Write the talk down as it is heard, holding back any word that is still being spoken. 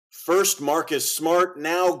First Marcus Smart,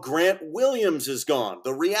 now Grant Williams is gone.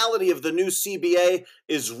 The reality of the new CBA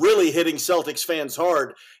is really hitting Celtics fans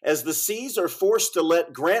hard as the C's are forced to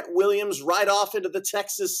let Grant Williams ride off into the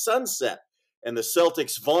Texas sunset, and the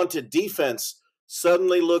Celtics' vaunted defense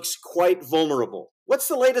suddenly looks quite vulnerable. What's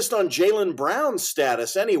the latest on Jaylen Brown's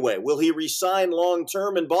status anyway? Will he resign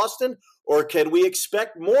long-term in Boston, or can we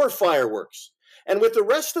expect more fireworks? And with the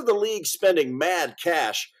rest of the league spending mad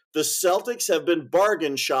cash, the Celtics have been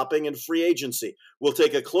bargain shopping in free agency. We'll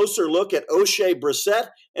take a closer look at O'Shea Brissett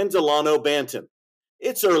and Delano Banton.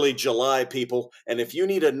 It's early July, people, and if you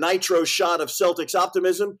need a nitro shot of Celtics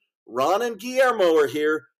optimism, Ron and Guillermo are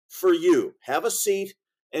here for you. Have a seat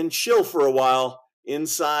and chill for a while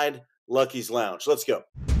inside Lucky's Lounge. Let's go.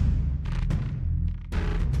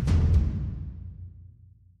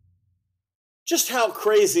 Just how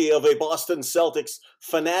crazy of a Boston Celtics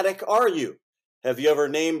fanatic are you? Have you ever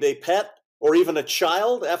named a pet or even a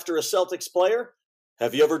child after a Celtics player?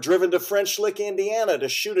 Have you ever driven to French Lick, Indiana to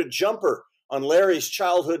shoot a jumper on Larry's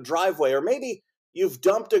childhood driveway? Or maybe you've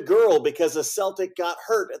dumped a girl because a Celtic got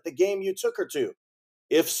hurt at the game you took her to.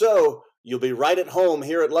 If so, you'll be right at home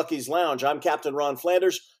here at Lucky's Lounge. I'm Captain Ron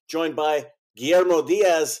Flanders, joined by Guillermo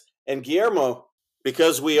Diaz. And Guillermo,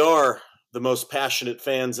 because we are the most passionate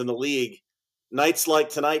fans in the league, nights like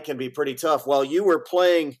tonight can be pretty tough. While you were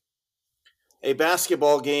playing a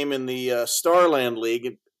basketball game in the Starland League,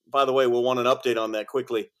 and by the way, we'll want an update on that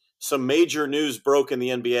quickly. Some major news broke in the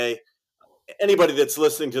NBA. Anybody that's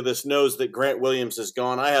listening to this knows that Grant Williams is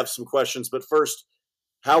gone. I have some questions, but first,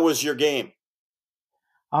 how was your game?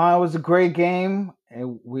 It was a great game.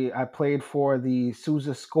 I played for the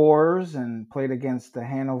Sousa Scorers and played against the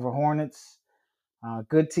Hanover Hornets.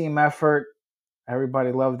 Good team effort.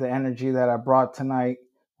 Everybody loved the energy that I brought tonight,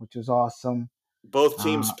 which was awesome. Both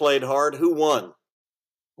teams played hard. Who won?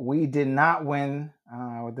 We did not win.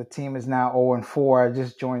 The team is now 0-4. I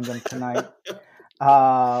just joined them tonight.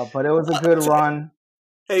 But it was a good run.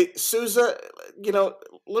 Hey, Sousa,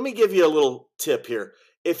 let me give you a little tip here.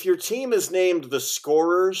 If your team is named the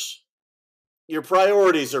Scorers, your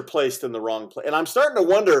priorities are placed in the wrong place. And I'm starting to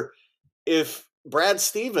wonder if Brad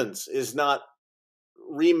Stevens is not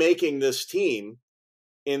remaking this team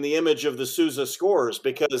in the image of the Sousa Scorers,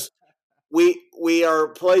 because we are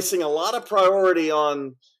placing a lot of priority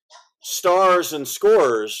on stars and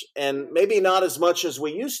scorers, and maybe not as much as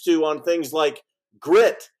we used to on things like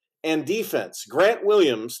grit and defense. Grant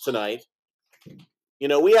Williams tonight,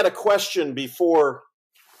 we had a question before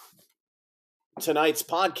tonight's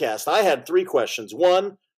podcast. I had 3 questions.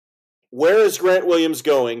 1, where is Grant Williams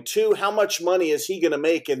going? 2, how much money is he going to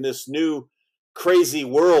make in this new crazy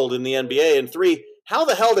world in the NBA? And 3, how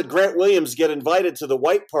the hell did Grant Williams get invited to the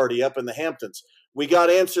white party up in the Hamptons? We got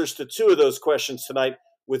answers to 2 of those questions tonight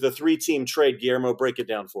with a 3-team trade. Guillermo, break it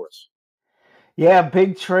down for us. Yeah,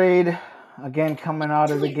 big trade. Again, coming out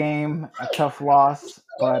of the game, a tough loss.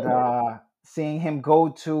 But seeing him go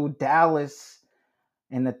to Dallas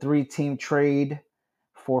in the 3-team trade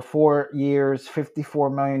for 4 years,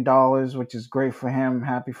 $54 million, which is great for him.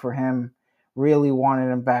 Happy for him. Really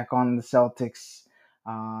wanted him back on the Celtics.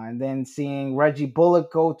 And then seeing Reggie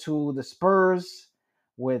Bullock go to the Spurs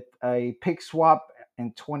with a pick swap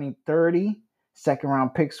in 2030,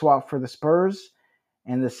 second-round pick swap for the Spurs,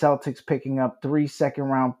 and the Celtics picking up 3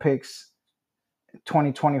 second-round picks,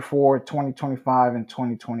 2024, 2025, and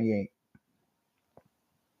 2028.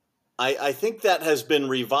 I think that has been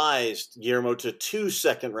revised, Guillermo, to 2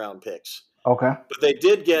 second-round picks. Okay. But they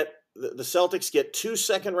did get – the Celtics get 2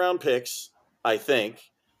 second-round picks, I think,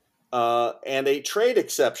 and a trade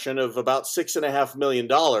exception of about $6.5 million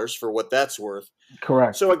for what that's worth.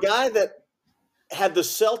 Correct. So a guy that had the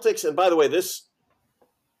Celtics, and by the way,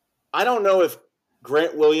 I don't know if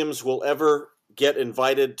Grant Williams will ever get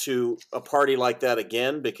invited to a party like that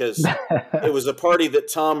again, because it was a party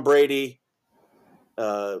that Tom Brady,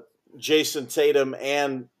 Jason Tatum,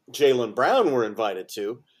 and Jaylen Brown were invited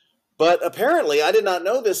to. But apparently, I did not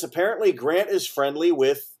know this, apparently Grant is friendly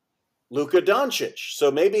with Luka Doncic,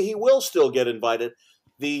 so maybe he will still get invited.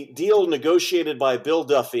 The deal negotiated by Bill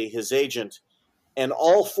Duffy, his agent, and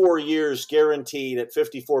all 4 years guaranteed at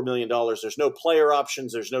 $54 million. There's no player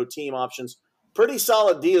options. There's no team options. Pretty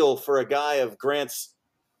solid deal for a guy of Grant's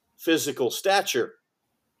physical stature.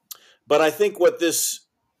 But I think what this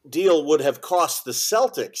deal would have cost the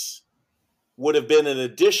Celtics would have been an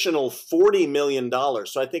additional $40 million.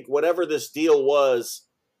 So I think whatever this deal was,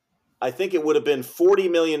 I think it would have been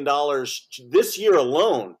 $40 million this year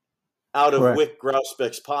alone out of Wyc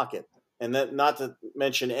Grousbeck's pocket. And that, not to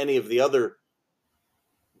mention any of the other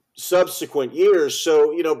subsequent years.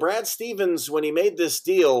 So, Brad Stevens, when he made this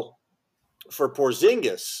deal for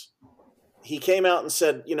Porzingis, he came out and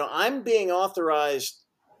said, I'm being authorized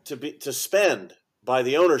to spend by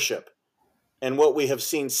the ownership. And what we have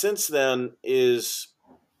seen since then is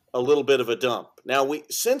a little bit of a dump. Now,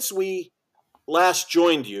 since we last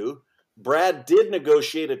joined you, Brad did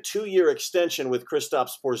negotiate a 2-year extension with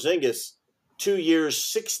Kristaps Porzingis, 2 years,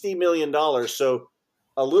 $60 million. So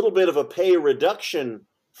a little bit of a pay reduction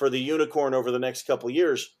for the Unicorn over the next couple of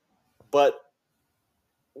years. But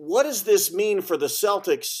what does this mean for the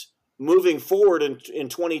Celtics moving forward in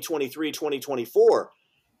 2023, 2024?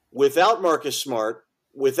 Without Marcus Smart,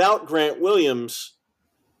 without Grant Williams,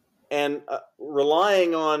 and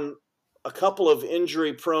relying on a couple of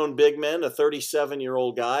injury-prone big men, a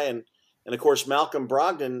 37-year-old guy, and of course Malcolm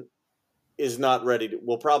Brogdon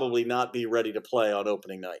will probably not be ready to play on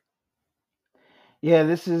opening night. Yeah,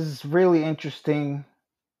 this is really interesting.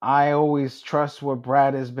 I always trust what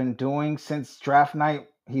Brad has been doing since draft night.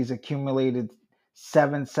 He's accumulated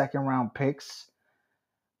 7 second-round picks.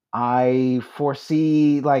 I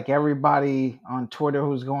foresee, like everybody on Twitter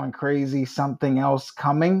who's going crazy, something else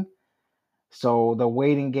coming. So the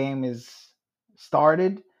waiting game is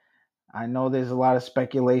started. I know there's a lot of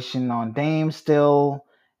speculation on Dame still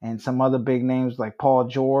and some other big names like Paul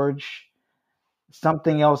George.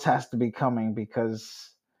 Something else has to be coming because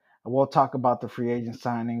we'll talk about the free agent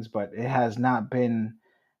signings, but it has not been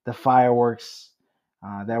the fireworks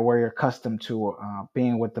that we're accustomed to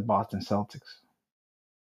being with the Boston Celtics.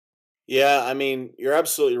 Yeah, I mean, you're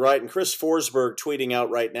absolutely right. And Chris Forsberg tweeting out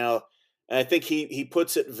right now, and I think he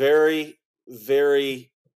puts it very,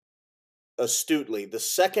 very astutely. The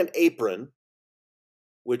second apron,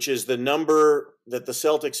 which is the number that the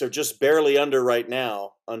Celtics are just barely under right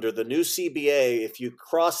now, under the new CBA, if you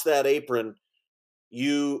cross that apron,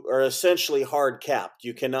 you are essentially hard capped.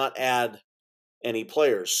 You cannot add any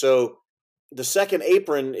players. So the second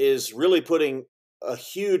apron is really putting a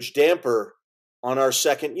huge damper on our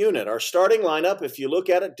second unit. Our starting lineup, if you look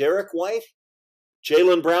at it, Derek White,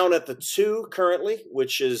 Jaylen Brown at the 2 currently,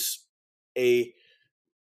 which is a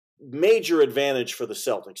major advantage for the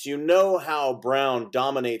Celtics. You know how Brown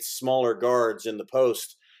dominates smaller guards in the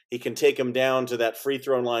post. He can take them down to that free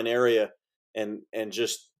throw line area and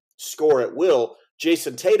just score at will.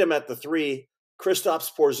 Jason Tatum at the 3, Kristaps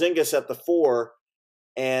Porzingis at the 4,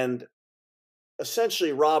 and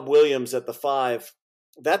essentially Rob Williams at the 5.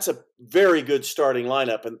 That's a very good starting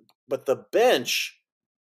lineup. But the bench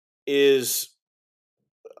is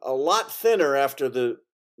a lot thinner after the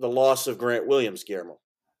loss of Grant Williams, Guillermo.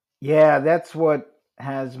 Yeah, that's what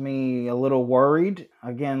has me a little worried.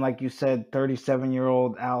 Again, like you said,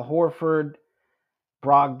 37-year-old Al Horford,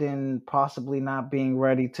 Brogdon possibly not being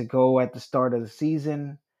ready to go at the start of the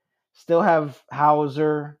season. Still have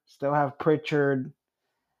Hauser, still have Pritchard,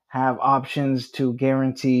 have options to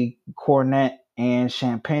guarantee Cornette and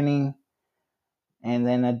Champagny, and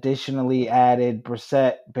then additionally added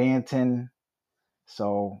Brissett, Banton.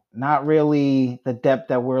 So not really the depth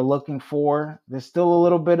that we're looking for. There's still a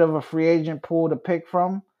little bit of a free agent pool to pick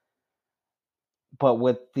from. But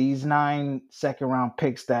with these 9 second-round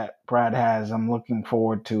picks that Brad has, I'm looking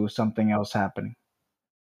forward to something else happening.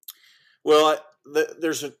 Well,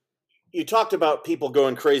 you talked about people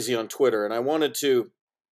going crazy on Twitter, and I wanted to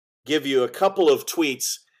give you a couple of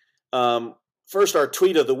tweets. First, our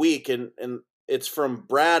tweet of the week, and it's from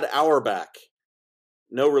Brad Auerbach.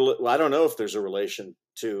 I don't know if there's a relation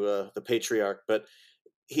to the patriarch, but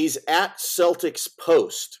he's at Celtics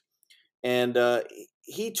Post, and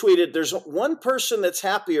he tweeted, "There's one person that's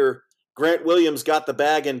happier Grant Williams got the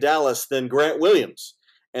bag in Dallas than Grant Williams,"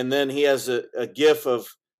 and then he has a gif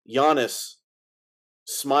of Giannis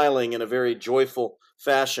smiling in a very joyful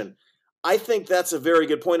fashion. I think that's a very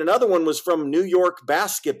good point. Another one was from New York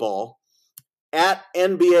Basketball at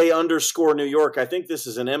NBA_New York. I think this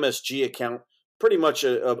is an MSG account. Pretty much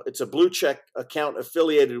it's a blue check account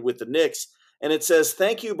affiliated with the Knicks. And it says,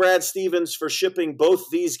 "Thank you, Brad Stevens, for shipping both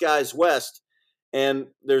these guys west." And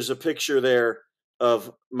there's a picture there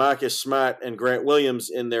of Marcus Smart and Grant Williams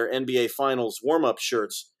in their NBA Finals warm-up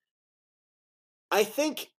shirts. I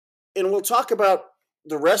think, and we'll talk about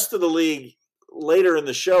the rest of the league later in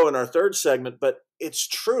the show in our third segment, but it's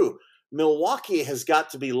true. Milwaukee has got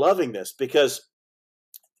to be loving this because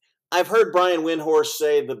I've heard Brian Windhorst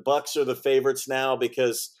say the Bucks are the favorites now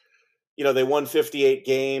because, they won 58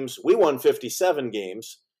 games. We won 57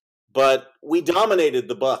 games, but we dominated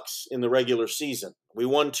the Bucks in the regular season. We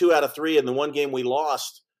won 2 out of 3, and the one game we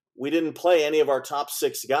lost, we didn't play any of our top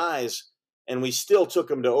 6 guys, and we still took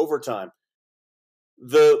them to overtime.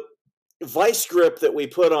 The vice grip that we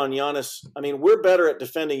put on Giannis, I mean, we're better at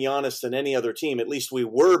defending Giannis than any other team. At least we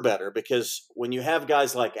were better, because when you have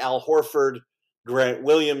guys like Al Horford, Grant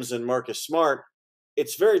Williams, and Marcus Smart,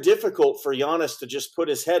 it's very difficult for Giannis to just put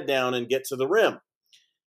his head down and get to the rim.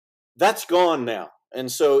 That's gone now.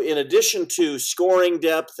 And so in addition to scoring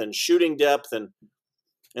depth and shooting depth and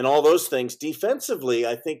all those things, defensively,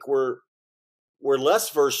 I think we're less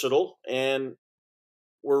versatile, and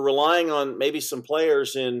we're relying on maybe some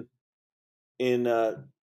players in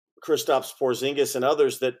Kristaps Porzingis and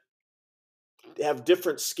others that have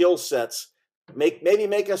different skill sets, maybe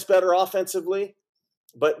make us better offensively,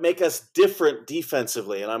 but make us different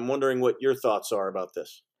defensively. And I'm wondering what your thoughts are about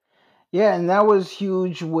this. Yeah, and that was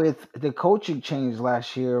huge with the coaching change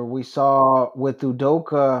last year. We saw with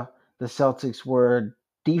Udoka, the Celtics were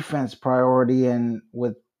defense priority, and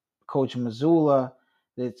with Coach Mazzulla,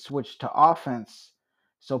 it switched to offense.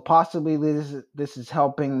 So possibly this is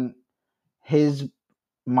helping his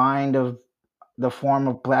mind of the form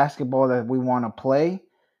of basketball that we want to play.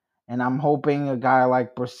 And I'm hoping a guy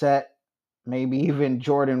like Brissett, maybe even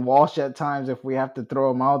Jordan Walsh at times, if we have to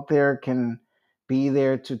throw him out there, can be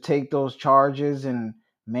there to take those charges and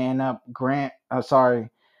man up Giannis,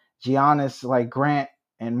 like Grant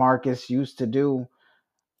and Marcus used to do,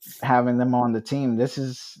 having them on the team. This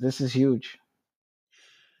is huge.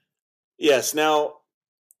 Yes. Now,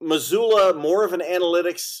 Mazzulla, more of an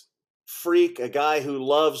analytics freak, a guy who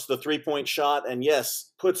loves the three-point shot, and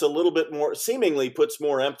yes, seemingly puts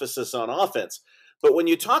more emphasis on offense. But when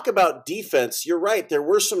you talk about defense, you're right, there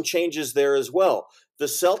were some changes there as well. The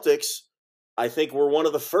Celtics, I think, were one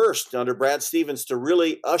of the first under Brad Stevens to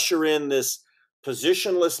really usher in this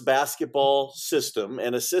positionless basketball system,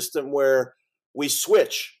 and a system where we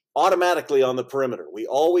switch automatically on the perimeter. We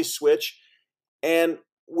always switch, and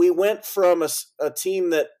we went from a team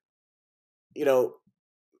that,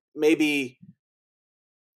 maybe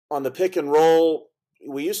on the pick and roll,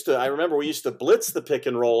 I remember we used to blitz the pick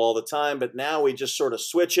and roll all the time, but now we just sort of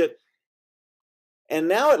switch it. And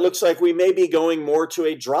now it looks like we may be going more to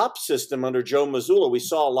a drop system under Joe Mazzulla. We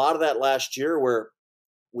saw a lot of that last year, where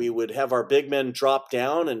we would have our big men drop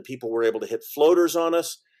down and people were able to hit floaters on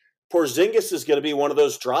us. Porzingis is going to be one of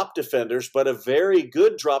those drop defenders, but a very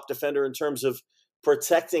good drop defender in terms of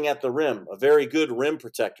protecting at the rim, a very good rim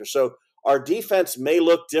protector. So our defense may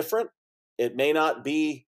look different. It may not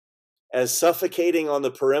be as suffocating on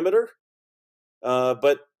the perimeter,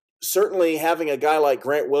 but certainly having a guy like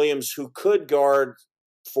Grant Williams, who could guard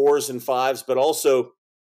fours and fives, but also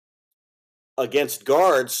against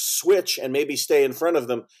guards switch and maybe stay in front of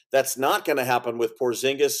them, that's not going to happen with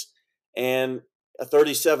Porzingis, and a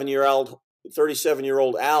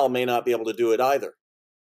 37-year-old Al may not be able to do it either.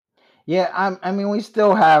 Yeah, I mean, we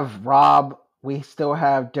still have Rob. We still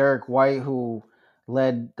have Derek White, who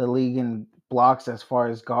led the league in blocks as far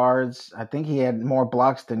as guards. I think he had more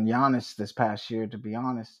blocks than Giannis this past year, to be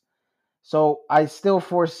honest. So I still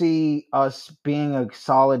foresee us being a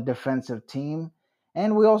solid defensive team.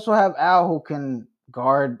 And we also have Al, who can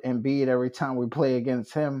guard Embiid every time we play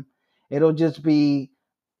against him. It'll just be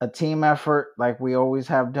a team effort like we always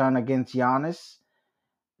have done against Giannis.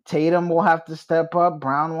 Tatum will have to step up.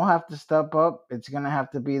 Brown will have to step up. It's going to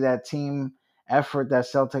have to be that team effort, that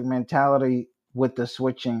Celtic mentality with the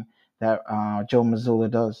switching that Joe Mazzulla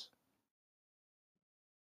does.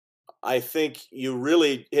 I think you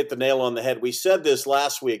really hit the nail on the head. We said this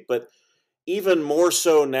last week, but even more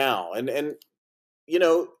so now. And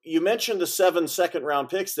you mentioned the 7 second-round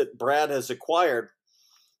picks that Brad has acquired,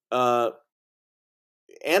 and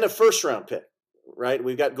a first-round pick, right?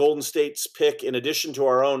 We've got Golden State's pick in addition to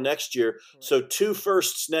our own next year. So 2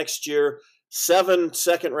 firsts next year, 7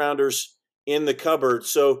 second-rounders in the cupboard.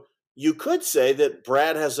 So you could say that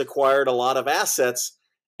Brad has acquired a lot of assets,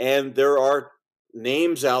 and there are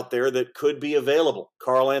names out there that could be available.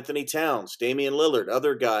 Karl Anthony Towns, Damian Lillard,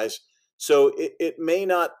 other guys. So it may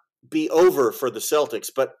not be over for the Celtics.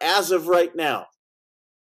 But as of right now,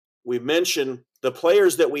 we've mentioned the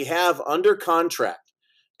players that we have under contract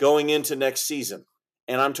going into next season.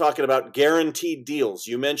 And I'm talking about guaranteed deals.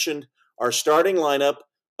 You mentioned our starting lineup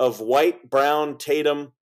of White, Brown,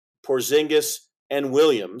 Tatum, Porzingis, and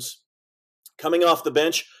Williams. Coming off the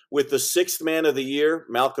bench with the 6th man of the year,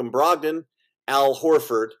 Malcolm Brogdon, Al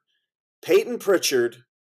Horford, Peyton Pritchard,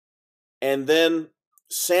 and then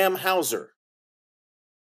Sam Hauser.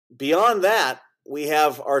 Beyond that, we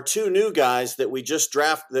have our 2 new guys that we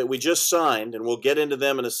just signed, and we'll get into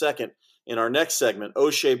them in a second in our next segment,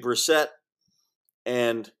 O'Shea Brissett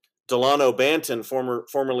and Delano Banton,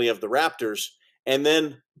 formerly of the Raptors, and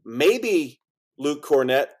then maybe Luke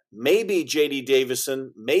Cornett, maybe J.D.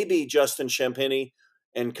 Davison, maybe Justin Champagnie,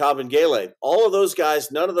 and Kabengele. All of those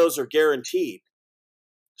guys, none of those are guaranteed.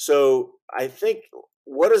 So I think,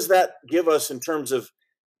 what does that give us in terms of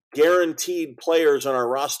guaranteed players on our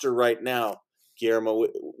roster right now, Guillermo?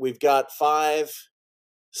 We've got 5,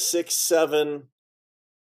 6, 7,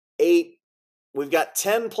 8. We've got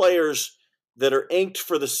 10 players that are inked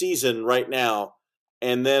for the season right now,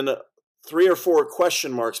 and then 3 or 4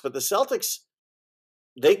 question marks. But the Celtics,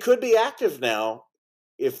 they could be active now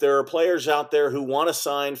if there are players out there who want to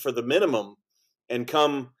sign for the minimum and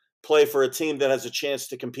come play for a team that has a chance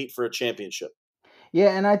to compete for a championship.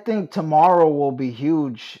 Yeah, and I think tomorrow will be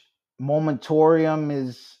huge. Momentorium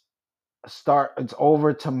is it's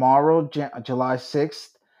over tomorrow, July 6th.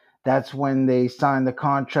 That's when they sign the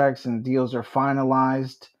contracts and deals are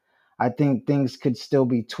finalized. I think things could still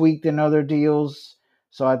be tweaked in other deals.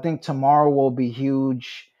 So I think tomorrow will be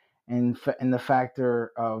huge in the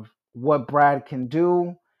factor of what Brad can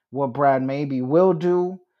do, what Brad maybe will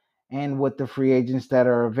do, and with the free agents that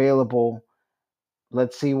are available.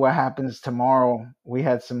 Let's see what happens tomorrow. We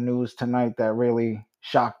had some news tonight that really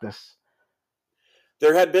shocked us.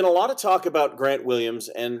 There had been a lot of talk about Grant Williams,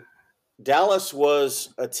 and Dallas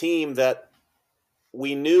was a team that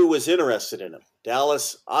we knew was interested in him.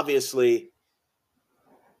 Dallas obviously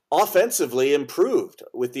offensively improved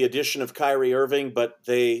with the addition of Kyrie Irving, but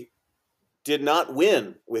they did not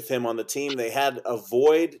win with him on the team. They had a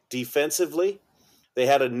void defensively. They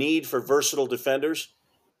had a need for versatile defenders.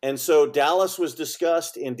 And so Dallas was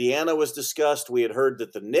discussed. Indiana was discussed. We had heard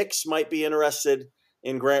that the Knicks might be interested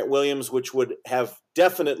in Grant Williams, which would have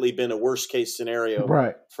definitely been a worst-case scenario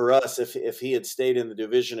Right. for us if he had stayed in the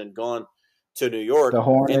division and gone to New York. The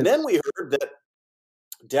Hornets. And then we heard that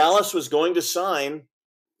Dallas was going to sign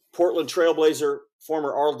Portland Trailblazer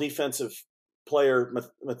former All Defensive player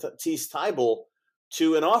Matisse Thybulle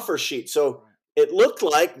to an offer sheet. So it looked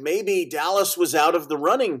like maybe Dallas was out of the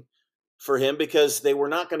running for him because they were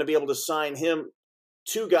not going to be able to sign him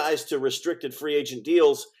 2 guys to restricted free agent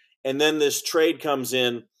deals. And then this trade comes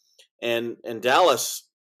in, and Dallas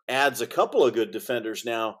adds a couple of good defenders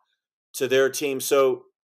now to their team. So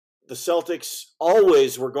the Celtics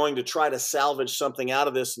always were going to try to salvage something out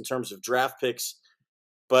of this in terms of draft picks.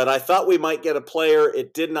 But I thought we might get a player.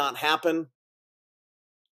 It did not happen.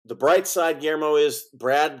 The bright side, Guillermo, is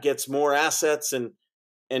Brad gets more assets. And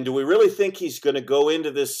do we really think he's going to go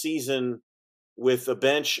into this season with a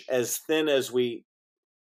bench as thin as we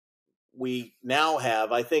now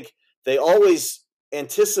have? I think they always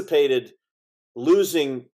anticipated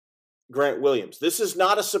losing Grant Williams. This is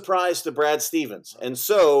not a surprise to Brad Stevens. And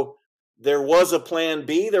so there was a plan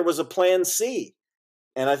B, there was a plan C.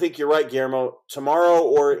 And I think you're right, Guillermo. Tomorrow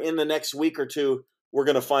or in the next week or two, we're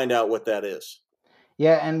going to find out what that is.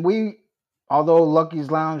 Yeah, and although Lucky's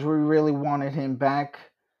Lounge, we really wanted him back.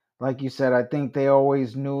 Like you said, I think they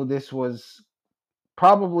always knew this was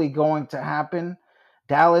probably going to happen.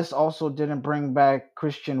 Dallas also didn't bring back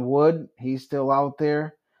Christian Wood. He's still out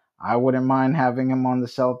there. I wouldn't mind having him on the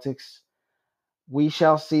Celtics. We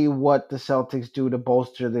shall see what the Celtics do to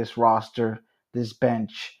bolster this roster, this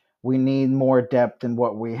bench. We need more depth than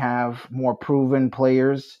what we have, more proven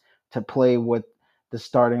players to play with the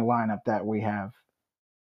starting lineup that we have.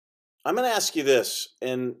 I'm going to ask you this,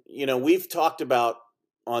 and we've talked about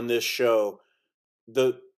on this show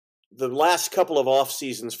the last couple of off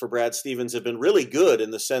seasons for Brad Stevens have been really good in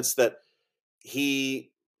the sense that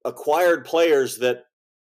he acquired players that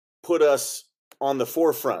put us on the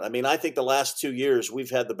forefront. I mean, I think the last 2 years we've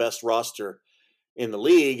had the best roster in the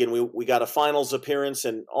league, and we got a finals appearance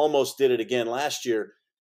and almost did it again last year.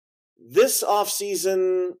 This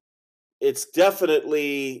offseason, it's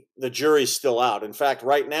definitely the jury's still out. In fact,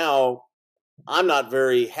 right now, I'm not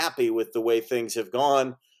very happy with the way things have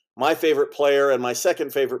gone. My favorite player and my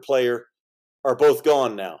second favorite player are both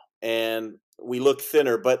gone now, and we look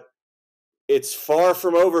thinner. But it's far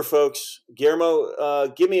from over, folks. Guillermo,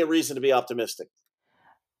 give me a reason to be optimistic.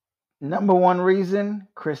 Number one reason,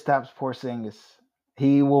 Kristaps Porzingis.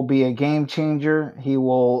 He will be a game changer. He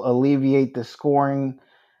will alleviate the scoring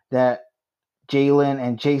that Jaylen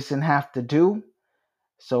and Jason have to do.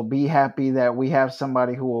 So be happy that we have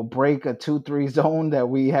somebody who will break a 2-3 zone that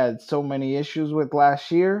we had so many issues with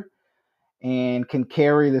last year and can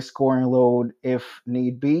carry the scoring load if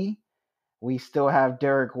need be. We still have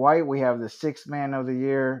Derek White. We have the 6th man of the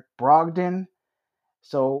year, Brogdon.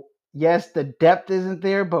 So, yes, the depth isn't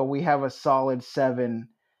there, but we have a solid 7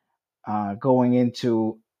 going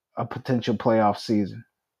into a potential playoff season.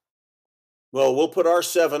 Well, we'll put our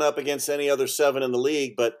 7 up against any other 7 in the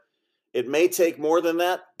league, but it may take more than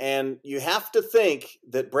that. And you have to think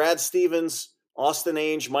that Brad Stevens, Austin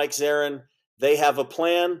Ainge, Mike Zarin, they have a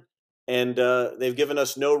plan, and they've given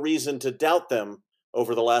us no reason to doubt them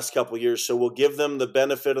over the last couple of years, so we'll give them the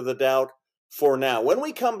benefit of the doubt for now. When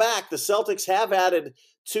we come back, the Celtics have added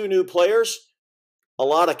 2 new players. A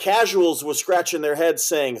lot of casuals were scratching their heads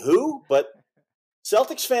saying, who? But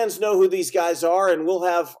Celtics fans know who these guys are, and we'll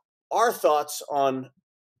have our thoughts on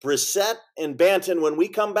Brissett and Banton when we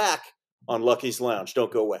come back on Lucky's Lounge.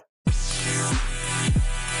 Don't go away.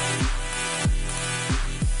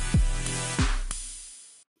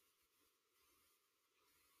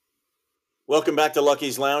 Welcome back to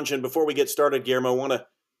Lucky's Lounge. And before we get started, Guillermo, I want to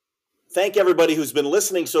thank everybody who's been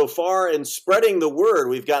listening so far and spreading the word.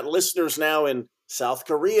 We've got listeners now in South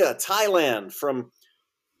Korea, Thailand, from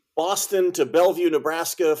Boston to Bellevue,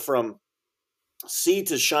 Nebraska, from sea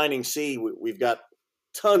to shining sea. We've got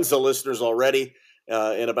tons of listeners already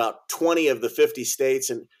in about 20 of the 50 states.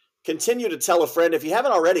 And continue to tell a friend. If you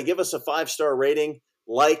haven't already, give us a 5-star rating,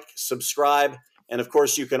 like, subscribe. And, of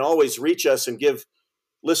course, you can always reach us and give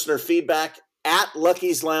listener feedback at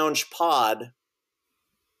Lucky's Lounge Pod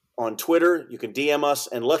on Twitter. You can DM us,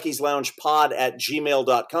 and Lucky's Lounge Pod at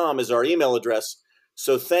gmail.com is our email address.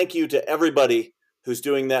 So thank you to everybody who's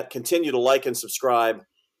doing that. Continue to like and subscribe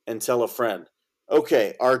and tell a friend.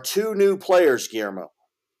 Okay, our 2 new players, Guillermo.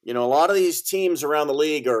 You know, a lot of these teams around the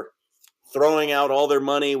league are throwing out all their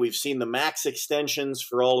money. We've seen the max extensions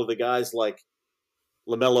for all of the guys like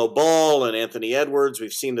LaMelo Ball and Anthony Edwards.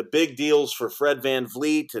 We've seen the big deals for Fred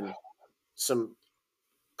VanVleet and some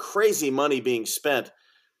crazy money being spent.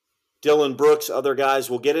 Dylan Brooks, other guys.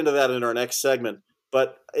 We'll get into that in our next segment.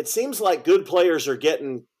 But it seems like good players are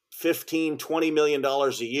getting $15, $20 million a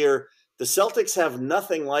year. The Celtics have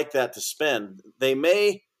nothing like that to spend. They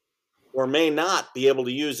may or may not be able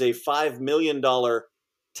to use a $5 million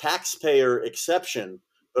taxpayer exception.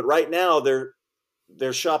 But right now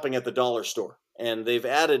they're shopping at the dollar store. And they've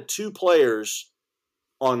added 2 players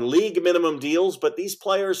on league minimum deals, but these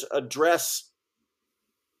players address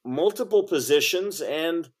multiple positions,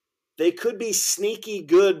 and they could be sneaky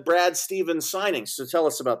good Brad Stevens signings. So tell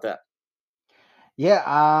us about that. Yeah,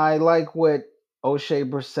 I like what O'Shea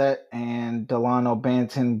Brissett and Delano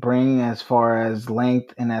Banton bring as far as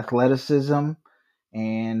length and athleticism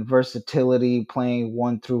and versatility playing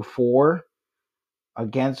 1 through 4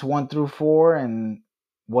 against 1 through 4, and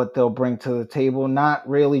what they'll bring to the table. Not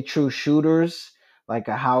really true shooters like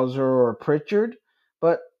a Hauser or a Pritchard,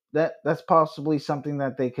 but that's possibly something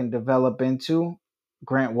that they can develop into.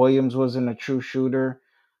 Grant Williams wasn't a true shooter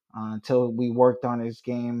until we worked on his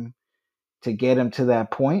game to get him to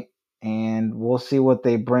that point, and we'll see what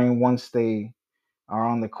they bring once they are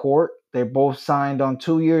on the court. They're both signed on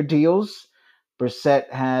 2-year deals. Brissett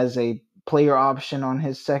has a player option on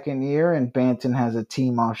his second year, and Banton has a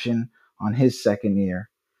team option on his second year.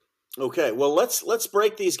 Okay, well, let's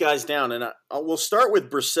break these guys down, and we'll start with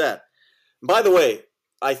Brissett. By the way,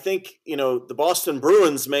 I think, the Boston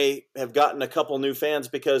Bruins may have gotten a couple new fans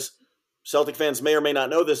because Celtic fans may or may not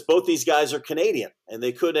know this. Both these guys are Canadian, and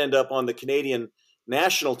they could end up on the Canadian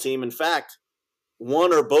national team. In fact,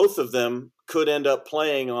 one or both of them could end up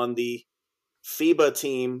playing on the FIBA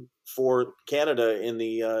team for Canada in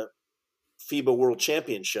the FIBA World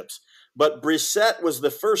Championships. But Brissett was the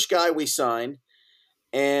first guy we signed,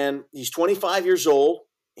 and he's 25 years old.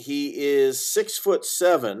 He is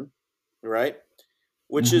 6'7", right?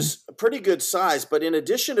 Which is a pretty good size. But in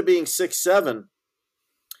addition to being 6'7",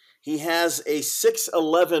 he has a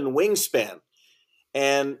 6'11" wingspan.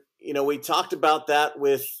 And, we talked about that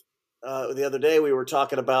with the other day. We were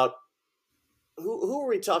talking about who were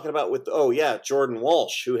we talking about with? Oh, yeah, Jordan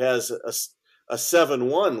Walsh, who has a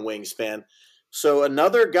 7'1" wingspan. So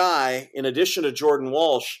another guy, in addition to Jordan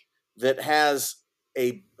Walsh, that has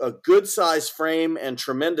a good size frame and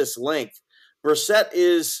tremendous length. Brissett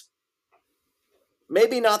is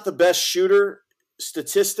maybe not the best shooter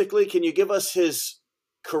statistically. Can you give us his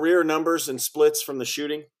career numbers and splits from the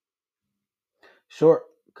shooting? Sure.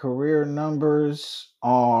 Career numbers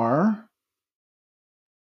are...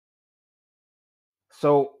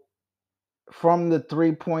 So from the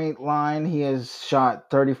 3-point line, he has shot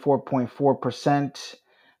 34.4%.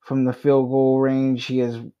 From the field goal range, he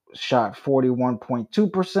has shot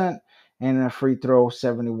 41.2%, and a free throw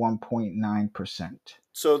 71.9%.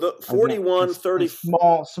 So the 41, again, 30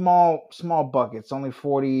 small buckets, only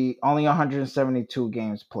 172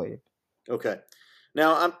 games played. Okay.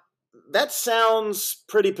 Now that sounds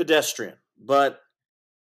pretty pedestrian, but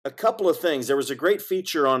a couple of things. There was a great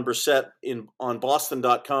feature on Brissett on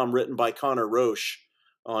Boston.com written by Connor Roche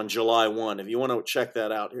on July 1. If you want to check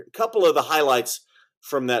that out. A couple of the highlights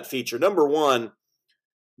from that feature. Number one,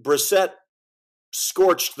 Brissett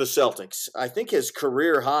scorched the Celtics. I think his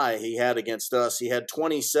career high he had against us, he had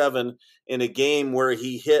 27 in a game where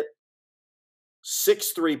he hit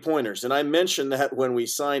 6 3-pointers. And I mentioned that when we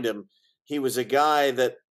signed him, he was a guy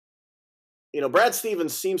that, Brad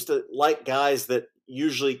Stevens seems to like guys that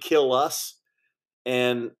usually kill us.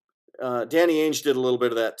 And Danny Ainge did a little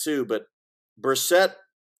bit of that too. But Brissett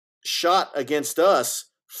shot against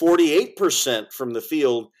us 48% from the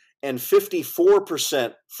field and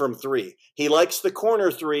 54% from three. He likes the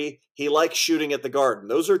corner three. He likes shooting at the Garden.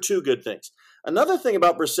 Those are two good things. Another thing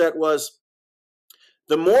about Brissett was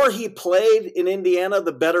the more he played in Indiana,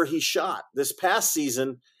 the better he shot. This past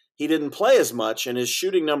season, he didn't play as much, and his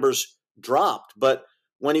shooting numbers dropped. But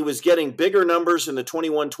when he was getting bigger numbers in the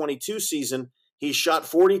 21-22 season, he shot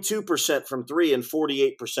 42% from three and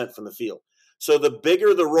 48% from the field. So the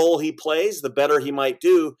bigger the role he plays, the better he might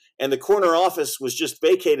do. And the corner office was just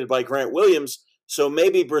vacated by Grant Williams, so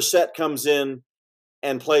maybe Brissett comes in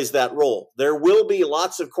and plays that role. There will be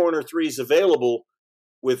lots of corner threes available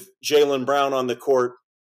with Jaylen Brown on the court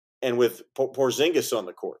and with Porzingis on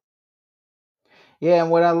the court. Yeah,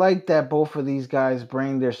 and what I like that both of these guys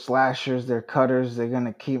bring their slashers, their cutters, they're going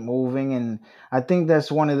to keep moving. And I think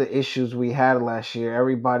that's one of the issues we had last year.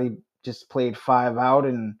 Everybody just played 5 out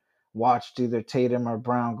and watched either Tatum or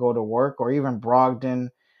Brown go to work, or even Brogdon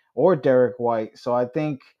or Derek White. So I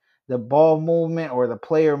think the ball movement or the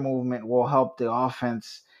player movement will help the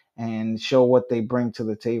offense and show what they bring to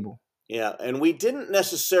the table. Yeah, and we didn't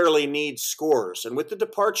necessarily need scorers. And with the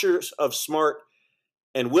departures of Smart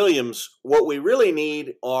and Williams, what we really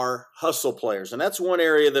need are hustle players. And that's one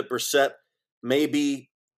area that Brissett may be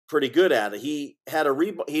pretty good at. He had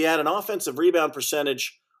an offensive rebound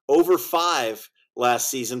percentage over 5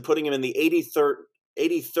 last season, putting him in the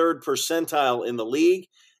 83rd percentile in the league.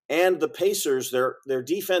 And the Pacers, their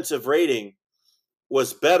defensive rating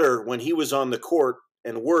was better when he was on the court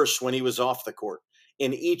and worse when he was off the court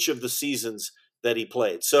in each of the seasons that he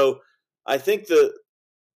played. So I think the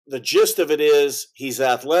gist of it is he's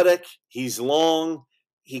athletic, he's long,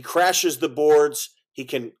 he crashes the boards, he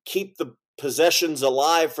can keep the possessions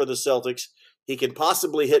alive for the Celtics, he can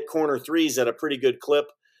possibly hit corner threes at a pretty good clip.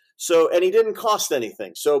 So, and he didn't cost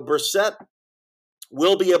anything. So Brissett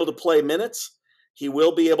will be able to play minutes. He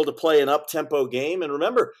will be able to play an up-tempo game. And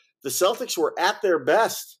remember, the Celtics were at their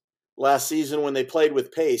best last season when they played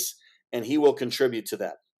with pace, and he will contribute to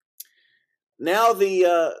that. Now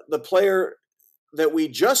the player that we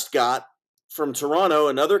just got from Toronto,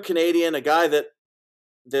 another Canadian, a guy that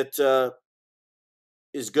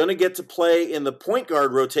is going to get to play in the point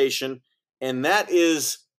guard rotation, and that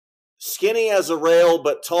is skinny as a rail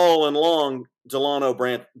but tall and long, Delano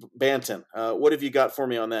Banton. What have you got for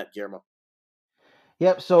me on that, Guillermo?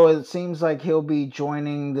 Yep, so it seems like he'll be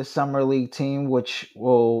joining the Summer League team, which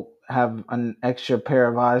will have an extra pair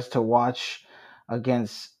of eyes to watch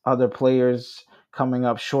against other players coming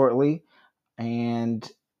up shortly. And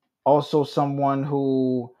also someone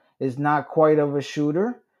who is not quite of a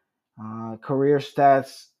shooter. Career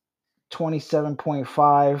stats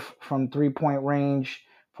 27.5 from 3-point range,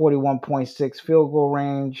 41.6 field goal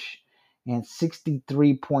range, and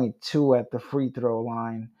 63.2 at the free throw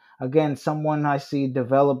line. Again, someone I see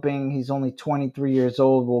developing. He's only 23 years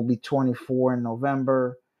old, will be 24 in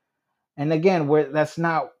November. And again,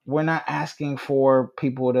 we're not asking for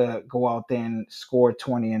people to go out there and score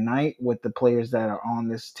 20 a night with the players that are on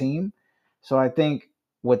this team. So I think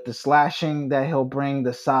with the slashing that he'll bring,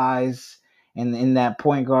 the size, and in that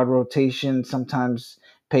point guard rotation, sometimes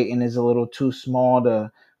Peyton is a little too small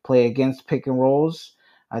to play against pick and rolls.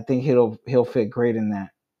 I think he'll fit great in that.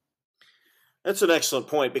 That's an excellent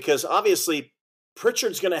point, because obviously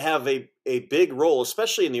Pritchard's going to have a big role,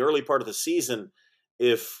 especially in the early part of the season,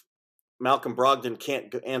 if Malcolm Brogdon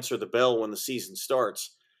can't answer the bell when the season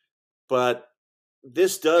starts. But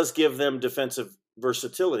this does give them defensive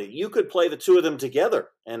versatility. You could play the two of them together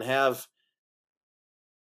and have,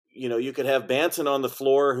 you could have Banton on the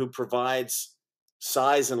floor, who provides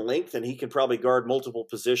size and length, and he can probably guard multiple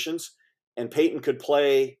positions. And Peyton could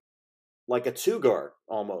play like a 2-guard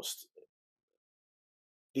almost.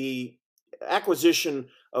 The acquisition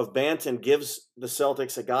of Banton gives the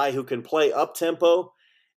Celtics a guy who can play up-tempo,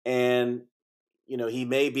 and he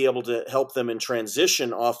may be able to help them in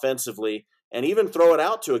transition offensively and even throw it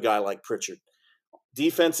out to a guy like Pritchard.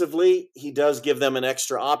 Defensively, he does give them an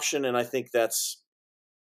extra option, and I think that's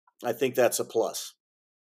a plus.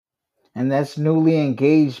 And that's newly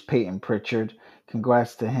engaged Peyton Pritchard.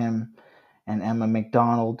 Congrats to him and Emma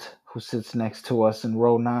McDonald, who sits next to us in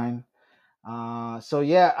row 9. So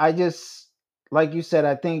yeah, I just, like you said,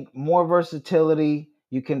 I think more versatility.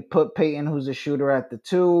 You can put Peyton, who's a shooter, at the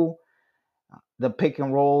 2. The pick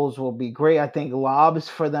and rolls will be great. I think lobs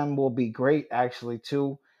for them will be great, actually,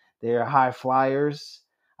 too. They're high flyers.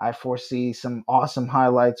 I foresee some awesome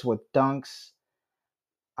highlights with dunks.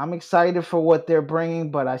 I'm excited for what they're bringing,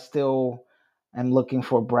 but I still am looking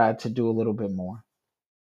for Brad to do a little bit more.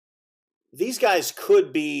 These guys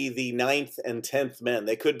could be the ninth and 10th men.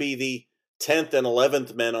 They could be the 10th and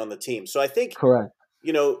 11th men on the team. So I think, Correct.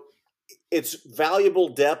 It's valuable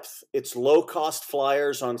depth. It's low-cost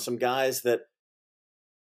flyers on some guys that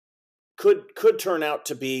could turn out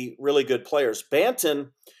to be really good players.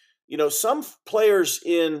 Banton, some players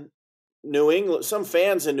in New England, some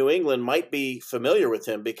fans in New England might be familiar with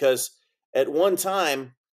him because at one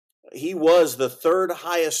time he was the third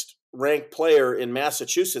highest ranked player in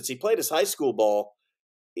Massachusetts. He played his high school ball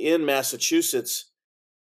in Massachusetts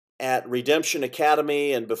at Redemption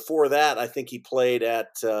Academy, and before that, I think he played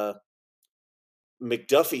at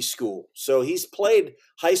McDuffie School. So he's played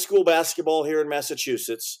high school basketball here in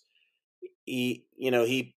Massachusetts. He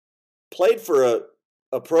played for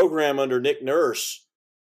a program under Nick Nurse,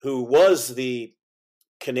 who was the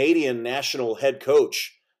Canadian national head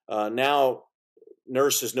coach. Now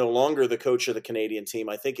Nurse is no longer the coach of the Canadian team.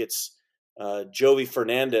 I think it's Jovi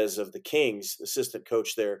Fernandez of the Kings, assistant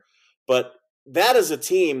coach there. But that is a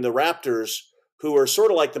team, the Raptors, who are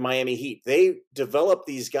sort of like the Miami Heat. They develop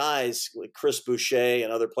these guys like Chris Boucher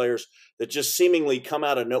and other players that just seemingly come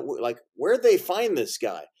out of nowhere. Like, where'd they find this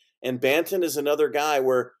guy? And Banton is another guy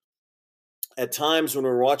where at times when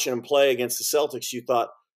we were watching him play against the Celtics, you thought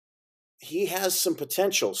he has some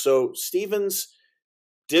potential. So Stevens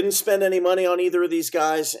didn't spend any money on either of these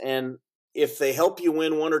guys. And if they help you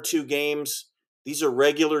win one or two games, these are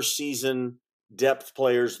regular season depth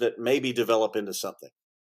players that maybe develop into something.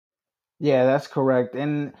 Yeah, that's correct.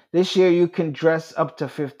 And this year you can dress up to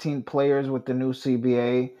 15 players with the new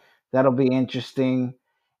CBA. That'll be interesting.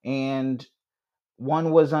 And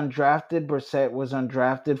one was undrafted. Brissett was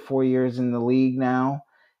undrafted, 4 years in the league now.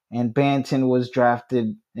 And Banton was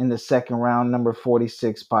drafted in the second round, number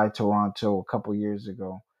 46 by Toronto a couple years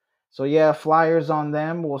ago. So, yeah, Flyers on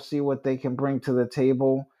them. We'll see what they can bring to the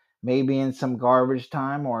table, maybe in some garbage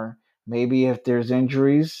time or maybe if there's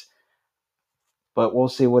injuries. But we'll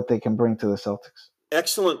see what they can bring to the Celtics.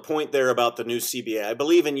 Excellent point there about the new CBA. I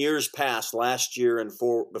believe in years past, last year and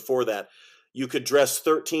before that, you could dress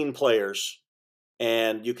 13 players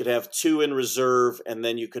and you could have 2 in reserve, and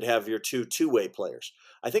then you could have your 2 two-way players.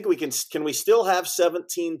 I think can we still have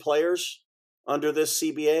 17 players under this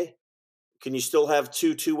CBA? Can you still have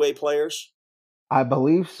 2 two-way players? I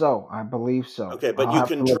believe so. Okay, but I'll you have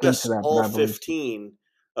can to look into dress that, all but I believe so. 15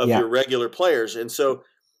 of Yeah. your regular players. And so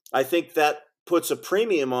I think that puts a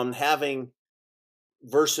premium on having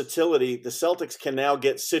versatility. The Celtics can now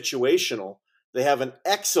get situational. They have an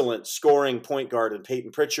excellent scoring point guard in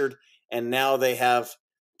Peyton Pritchard, and now they have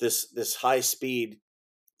this high speed,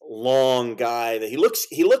 long guy that he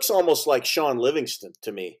looks almost like Sean Livingston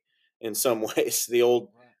to me in some ways, the old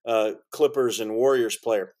Clippers and Warriors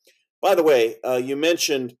player. By the way, you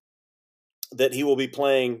mentioned that he will be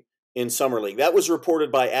playing in Summer League. That was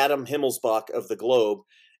reported by Adam Himmelsbach of the Globe,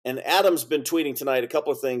 and Adam's been tweeting tonight a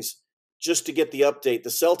couple of things just to get the update. The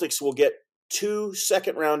Celtics will get 2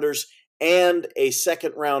 second-rounders and a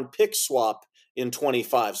second-round pick swap in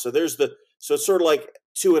 25. So it's sort of like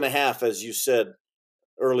 2.5, as you said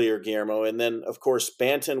earlier, Guillermo. And then, of course,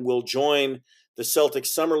 Banton will join the Celtics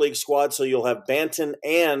Summer League squad. So you'll have Banton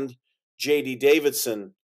and J.D.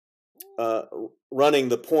 Davidson running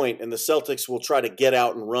the point, and the Celtics will try to get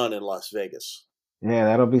out and run in Las Vegas. Yeah,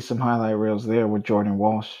 that'll be some highlight reels there with Jordan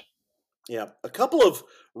Walsh. Yeah, a couple of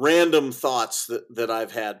random thoughts that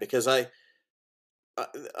I've had, because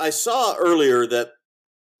I saw earlier that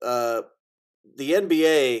the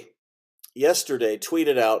NBA yesterday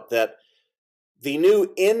tweeted out that the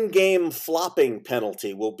new in-game flopping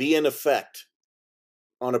penalty will be in effect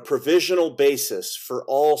on a provisional basis for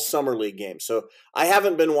all Summer League games. So I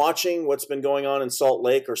haven't been watching what's been going on in Salt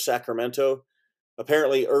Lake or Sacramento.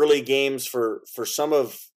 Apparently early games for some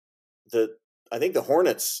of I think the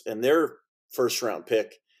Hornets and their first-round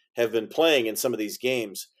pick have been playing in some of these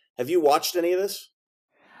games. Have you watched any of this?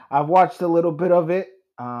 I've watched a little bit of it.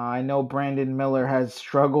 I know Brandon Miller has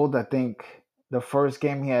struggled. I think the first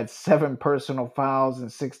game he had 7 personal fouls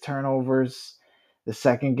and 6 turnovers. The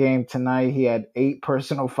second game tonight he had 8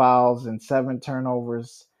 personal fouls and 7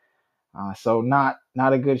 turnovers. So not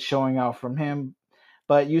a good showing out from him.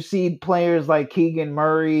 But you see players like Keegan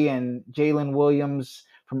Murray and Jaylen Williams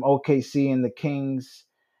from OKC and the Kings.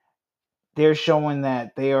 They're showing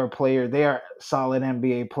that they are solid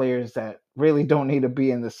NBA players that really don't need to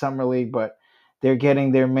be in the summer league, but they're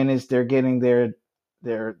getting their minutes, they're getting their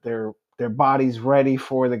their bodies ready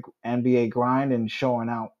for the NBA grind and showing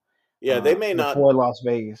out Yeah, before Las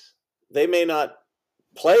Vegas. They may not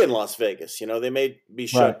play in Las Vegas. They may be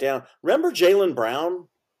shut down. Remember Jaylen Brown?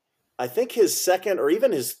 I think his second or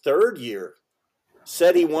even his third year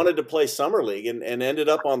said he wanted to play Summer League and ended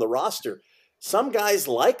up on the roster. Some guys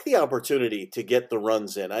like the opportunity to get the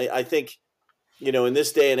runs in. I think, in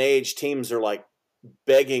this day and age, teams are like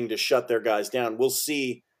begging to shut their guys down. We'll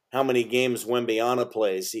see how many games Wembanyama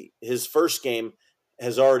plays. His first game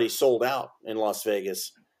has already sold out in Las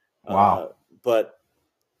Vegas. Wow. But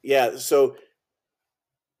yeah, so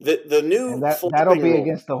the new that'll be rule,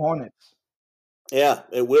 against the Hornets. Yeah,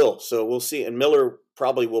 it will. So we'll see. And Miller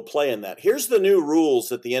probably will play in that. Here's the new rules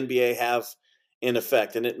that the NBA have in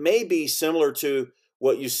effect. And it may be similar to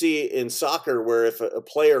what you see in soccer, where if a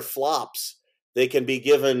player flops, they can be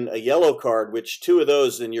given a yellow card, which 2 of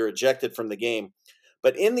those, and you're ejected from the game.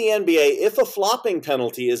 But in the NBA, if a flopping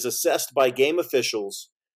penalty is assessed by game officials,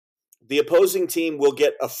 the opposing team will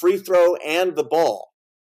get a free throw and the ball.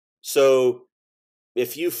 So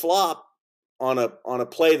if you flop on a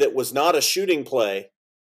play that was not a shooting play,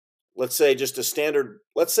 let's say just a standard,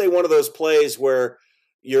 let's say one of those plays where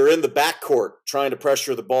you're in the backcourt trying to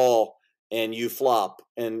pressure the ball and you flop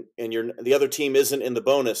and the other team isn't in the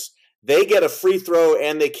bonus, they get a free throw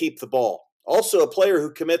and they keep the ball. Also, a player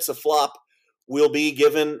who commits a flop will be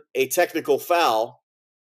given a technical foul,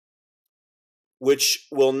 which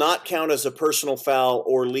will not count as a personal foul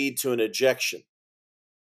or lead to an ejection.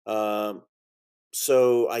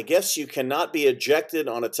 So I guess you cannot be ejected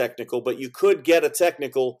on a technical, but you could get a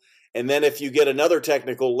technical, and then if you get another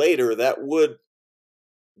technical later, that would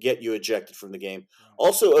get you ejected from the game.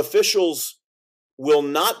 Also, officials will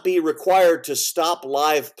not be required to stop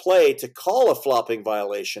live play to call a flopping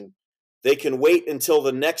violation. They can wait until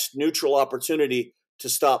the next neutral opportunity to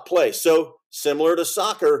stop play. So, similar to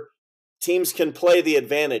soccer, teams can play the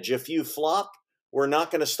advantage. If you flop, we're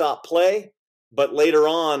not going to stop play, but later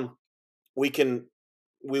on, we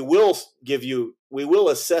will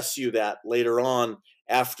assess you that later on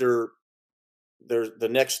after the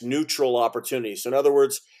next neutral opportunity. So in other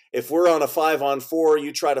words, if we're on a 5-on-4,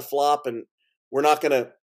 you try to flop, and we're not going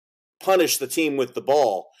to punish the team with the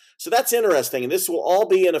ball. So that's interesting, and this will all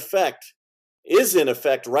be is in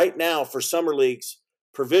effect right now for summer leagues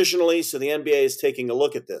provisionally. So the NBA is taking a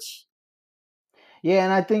look at this. Yeah,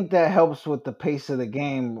 and I think that helps with the pace of the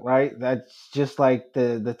game, right? That's just like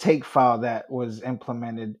the take foul that was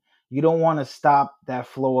implemented. You don't want to stop that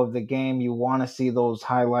flow of the game. You want to see those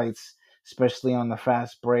highlights, especially on the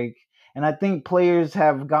fast break. And I think players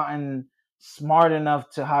have gotten smart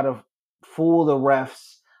enough to how to fool the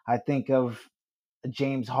refs. I think of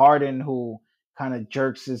James Harden, who kind of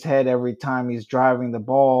jerks his head every time he's driving the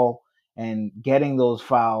ball and getting those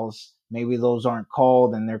fouls. Maybe those aren't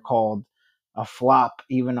called, and they're called a flop,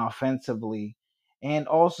 even offensively. And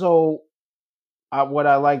also, what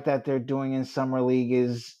I like that they're doing in Summer League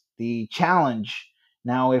is the challenge.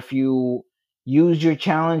 Now, if you use your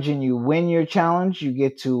challenge and you win your challenge, you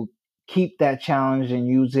get to keep that challenge and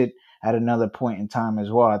use it at another point in time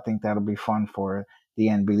as well. I think that'll be fun for the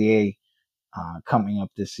NBA coming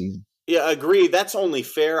up this season. Yeah, I agree. That's only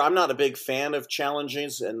fair. I'm not a big fan of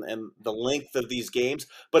challenges and the length of these games.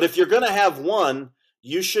 But if you're going to have one,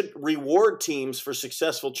 you should reward teams for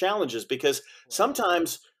successful challenges, because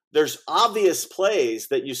sometimes there's obvious plays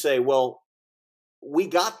that you say, well, we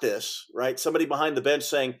got this, right? Somebody behind the bench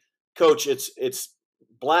saying, Coach, it's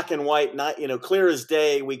black and white, not, clear as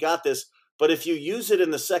day. We got this. But if you use it in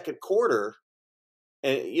the second quarter,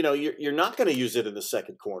 and, you're not going to use it in the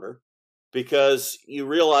second quarter because you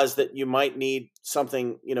realize that you might need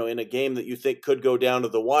something, in a game that you think could go down to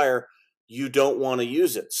the wire. You don't want to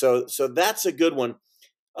use it. So that's a good one.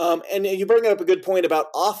 And you bring up a good point about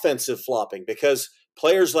offensive flopping, because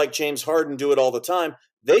players like James Harden do it all the time.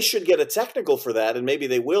 They should get a technical for that, and maybe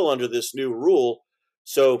they will under this new rule.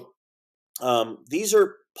 So these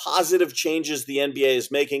are positive changes the NBA is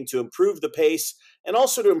making to improve the pace and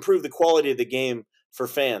also to improve the quality of the game for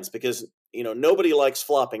fans, because nobody likes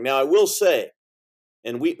flopping. Now, I will say,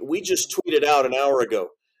 and we just tweeted out an hour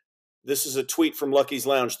ago, this is a tweet from Lucky's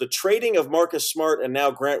Lounge, the trading of Marcus Smart and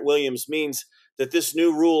now Grant Williams means that this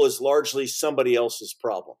new rule is largely somebody else's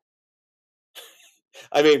problem.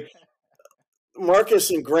 I mean, Marcus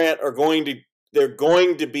and Grant are going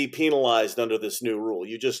to be penalized under this new rule.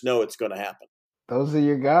 You just know it's going to happen. Those are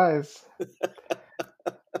your guys.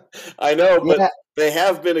 I know, but they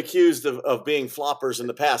have been accused of being floppers in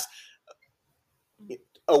the past.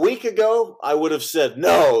 A week ago, I would have said,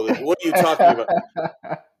 no, what are you talking about?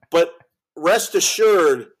 But rest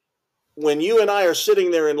assured, when you and I are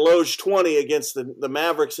sitting there in Loge 20 against the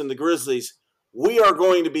Mavericks and the Grizzlies, we are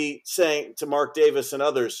going to be saying to Mark Davis and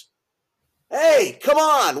others, hey, come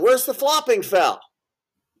on, where's the flopping foul?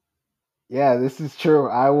 Yeah, this is true.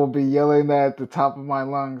 I will be yelling that at the top of my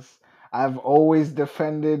lungs. I've always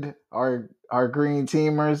defended our green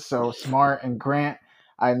teamers, so Smart and Grant.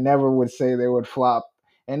 I never would say they would flop.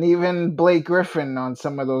 And even Blake Griffin on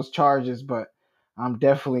some of those charges, but I'm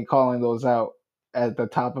definitely calling those out at the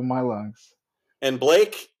top of my lungs. And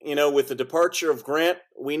Blake, with the departure of Grant,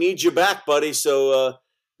 we need you back, buddy. So,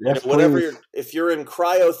 Yes, whatever please. if you're in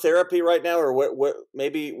cryotherapy right now, or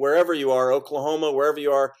maybe wherever you are, Oklahoma, wherever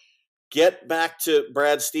you are, get back to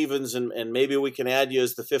Brad Stevens, and maybe we can add you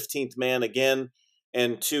as the 15th man again.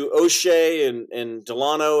 And to O'Shea and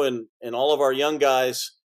Delano and all of our young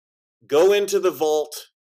guys, go into the vault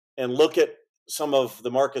and look at some of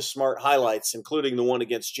the Marcus Smart highlights, including the one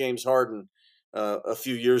against James Harden a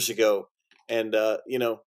few years ago. And,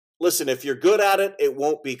 listen, if you're good at it, it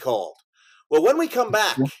won't be called. Well, when we come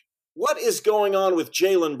back, what is going on with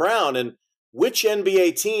Jaylen Brown, and which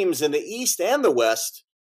NBA teams in the East and the West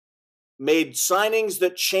made signings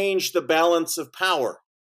that changed the balance of power?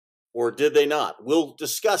 Or did they not? We'll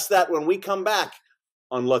discuss that when we come back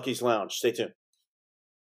on Lucky's Lounge. Stay tuned.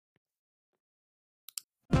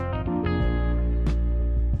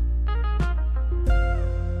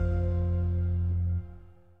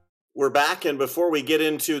 We're back, and before we get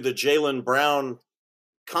into the Jaylen Brown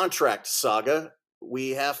contract saga,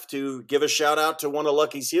 we have to give a shout out to one of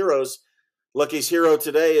Lucky's heroes. Lucky's hero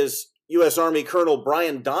today is U.S. Army Colonel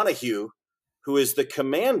Brian Donahue, who is the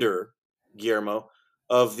commander, Guillermo,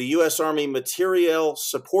 of the U.S. Army Materiel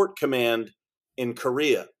Support Command in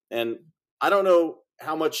Korea. And I don't know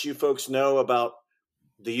how much you folks know about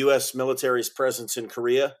the U.S. military's presence in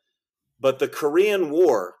Korea, but the Korean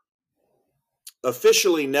War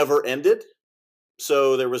officially never ended.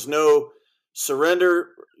 So there was no surrender.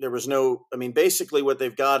 There was no, basically what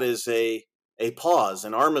they've got is a pause,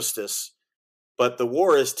 an armistice. But the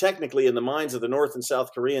war is technically, in the minds of the North and South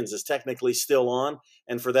Koreans, is technically still on.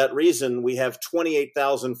 And for that reason, we have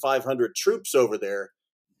 28,500 troops over there.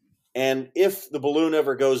 And if the balloon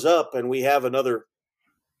ever goes up and we have another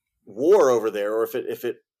war over there, or if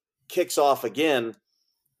it kicks off again,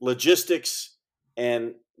 logistics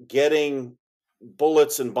and getting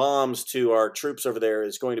bullets and bombs to our troops over there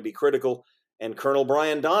is going to be critical. And Colonel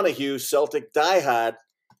Brian Donahue, Celtic diehard,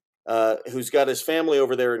 who's got his family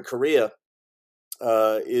over there in Korea,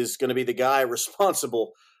 is going to be the guy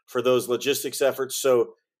responsible for those logistics efforts.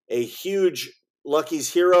 So a huge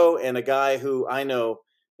Lucky's hero, and a guy who I know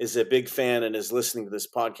is a big fan and is listening to this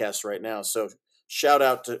podcast right now. So shout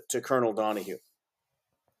out to Colonel Donahue.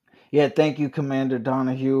 Yeah, thank you, Commander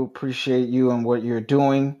Donahue. Appreciate you and what you're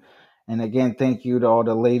doing. And again, thank you to all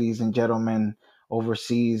the ladies and gentlemen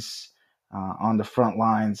overseas on the front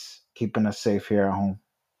lines, keeping us safe here at home.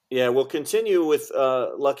 Yeah, we'll continue with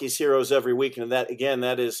Lucky's Heroes every week. And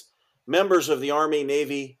that is members of the Army,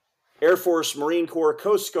 Navy, Air Force, Marine Corps,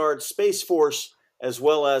 Coast Guard, Space Force, as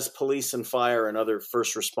well as police and fire and other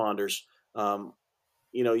first responders.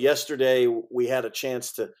 Yesterday we had a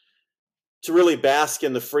chance to really bask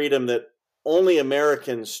in the freedom that only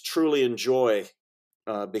Americans truly enjoy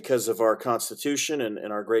because of our Constitution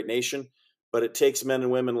and our great nation. But it takes men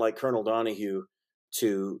and women like Colonel Donahue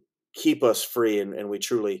to keep us free, and we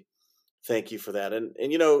truly thank you for that. And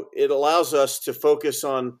it allows us to focus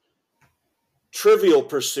on trivial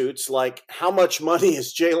pursuits like how much money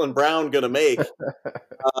is Jaylen Brown going to make.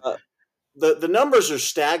 The numbers are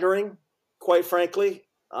staggering, quite frankly.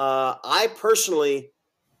 I personally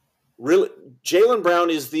Jaylen Brown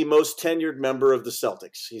is the most tenured member of the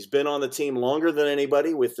Celtics. He's been on the team longer than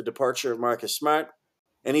anybody with the departure of Marcus Smart,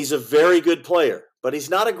 and he's a very good player, but he's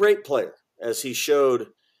not a great player, as he showed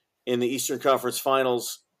in the Eastern Conference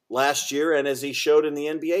Finals last year and as he showed in the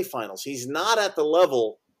NBA Finals. He's not at the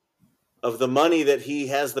level of the money that he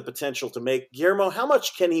has the potential to make. Guillermo, how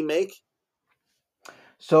much can he make?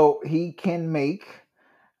 So he can make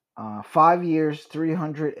 5 years,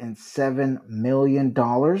 $307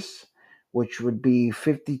 million, which would be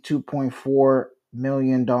 $52.4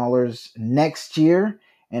 million next year,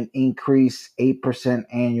 and increase 8%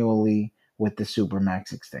 annually with the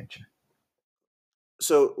Supermax extension.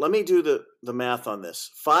 So let me do the math on this.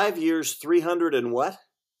 5 years, 300 and what?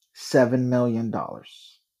 $7 million.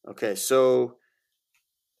 Okay, so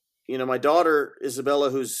my daughter Isabella,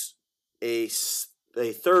 who's a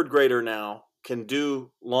third grader now, can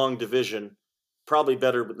do long division probably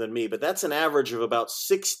better than me, but that's an average of about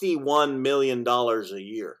 $61 million a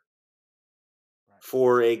year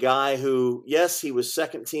for a guy who, yes, he was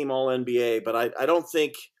second team All NBA, but I don't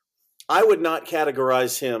think I would not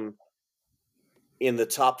categorize him in the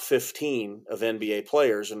top 15 of NBA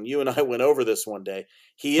players. And you and I went over this one day.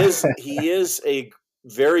 He is a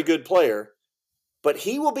very good player, but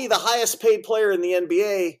he will be the highest paid player in the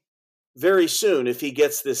NBA very soon if he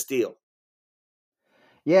gets this deal.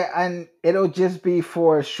 Yeah, and it'll just be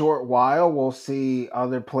for a short while. We'll see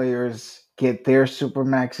other players get their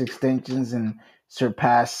supermax extensions and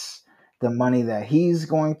surpass the money that he's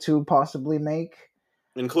going to possibly make.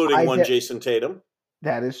 Including I one de- Jason Tatum.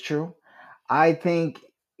 that is true. I think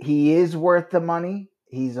he is worth the money.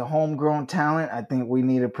 He's a homegrown talent. I think we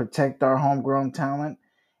need to protect our homegrown talent.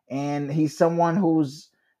 And he's someone who's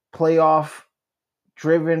playoff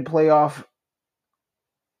driven, playoff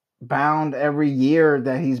bound every year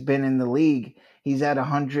that he's been in the league. He's had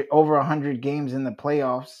over 100 games in the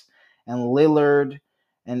playoffs, and Lillard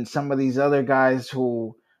and some of these other guys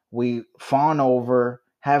who we fawn over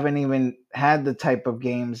haven't even had the type of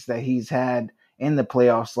games that he's had in the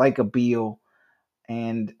playoffs, like a Beal.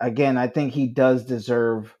 And again, I think he does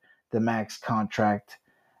deserve the max contract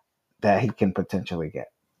that he can potentially get.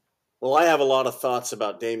 Well, I have a lot of thoughts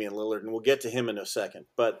about Damian Lillard, and we'll get to him in a second.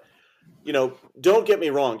 But, don't get me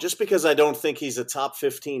wrong. Just because I don't think he's a top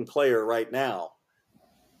 15 player right now,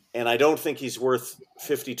 and I don't think he's worth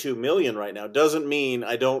 $52 million right now, doesn't mean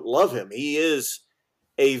I don't love him. He is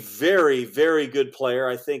a very, very good player.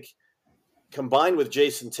 I think combined with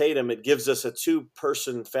Jason Tatum, it gives us a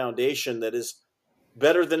two-person foundation that is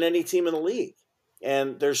better than any team in the league.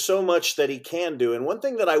 And there's so much that he can do. And one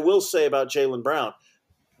thing that I will say about Jaylen Brown,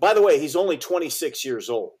 by the way, he's only 26 years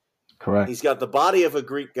old. Correct. He's got the body of a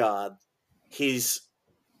Greek god. He's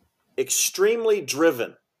extremely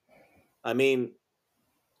driven. I mean,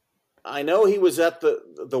 I know he was at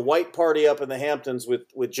the white party up in the Hamptons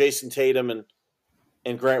with Jason Tatum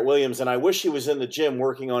and Grant Williams, and I wish he was in the gym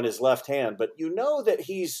working on his left hand. But you know that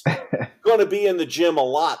he's going to be in the gym a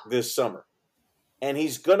lot this summer. And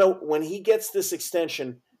he's going to, when he gets this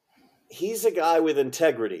extension, he's a guy with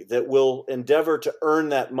integrity that will endeavor to earn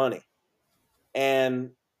that money.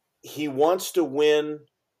 And he wants to win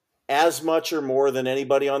as much or more than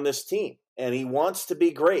anybody on this team. And he wants to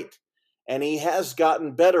be great. And he has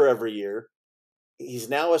gotten better every year. He's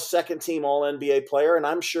now a second-team All-NBA player, and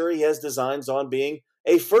I'm sure he has designs on being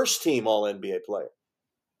a first-team All-NBA player.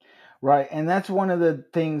 Right, and that's one of the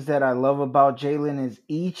things that I love about Jaylen is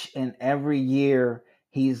each and every year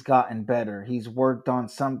he's gotten better. He's worked on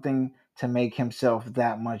something to make himself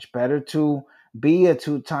that much better, to be a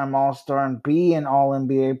two-time All-Star and be an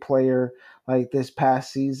All-NBA player like this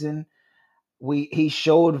past season. He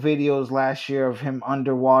showed videos last year of him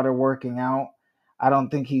underwater working out. I don't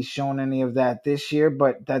think he's shown any of that this year,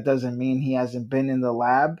 but that doesn't mean he hasn't been in the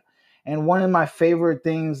lab. And one of my favorite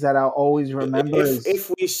things that I'll always remember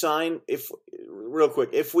if we sign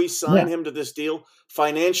him to this deal,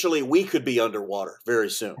 financially we could be underwater very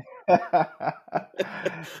soon.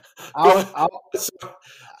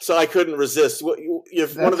 So I couldn't resist. One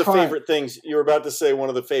of the favorite things you were about to say. One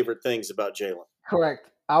of the favorite things about Jaylen. Correct.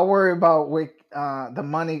 I'll worry about Wick. The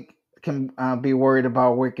money can be worried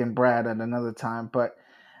about Wick and Brad at another time. But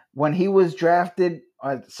when he was drafted,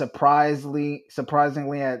 surprisingly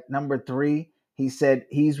at number 3, he said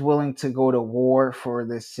he's willing to go to war for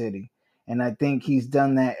this city, and I think he's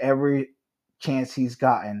done that every chance he's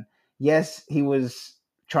gotten. Yes, he was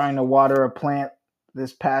trying to water a plant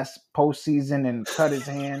this past postseason and cut his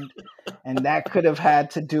hand, and that could have had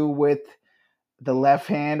to do with the left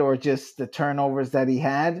hand or just the turnovers that he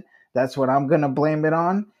had. That's what I'm going to blame it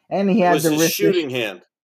on. And he had the wrist shooting hand.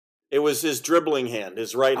 It was his dribbling hand,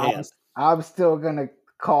 his right hand. I'm still going to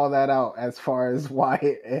call that out as far as why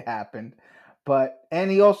it happened.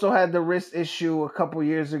 And he also had the wrist issue a couple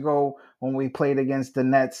years ago when we played against the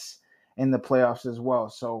Nets in the playoffs as well.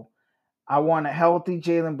 So I want a healthy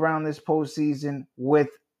Jaylen Brown this postseason with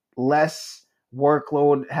less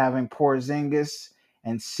workload, having Porzingis,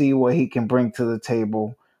 and see what he can bring to the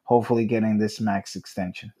table, hopefully getting this max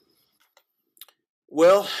extension.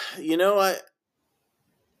 Well,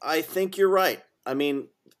 I think you're right. I mean,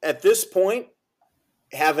 at this point,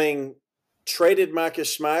 having traded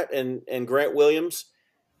Marcus Smart and Grant Williams,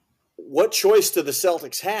 what choice do the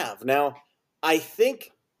Celtics have? Now, I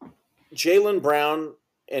think Jaylen Brown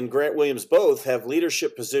and Grant Williams both have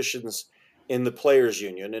leadership positions in the Players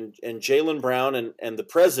Union, and Jaylen Brown and the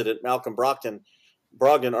president, Malcolm Brogdon,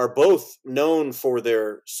 are both known for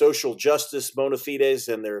their social justice bona fides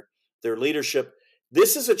and their leadership.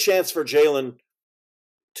 This is a chance for Jaylen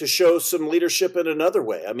to show some leadership in another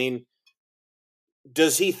way. I mean,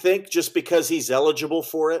 does he think just because he's eligible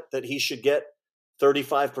for it that he should get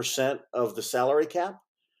 35% of the salary cap?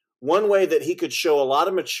 one way that he could show a lot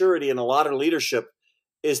of maturity and a lot of leadership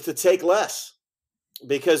is to take less,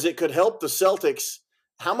 because it could help the Celtics.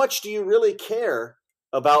 How much do you really care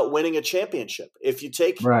about winning a championship? If you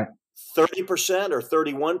take Right. 30% or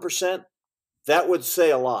 31%, that would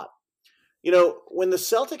say a lot. When the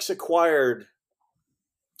Celtics acquired,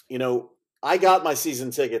 I got my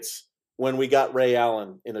season tickets when we got Ray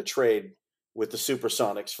Allen in a trade with the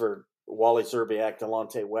Supersonics for Wally Szczerbiak,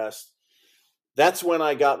 Delonte West. That's when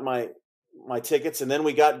I got my tickets, and then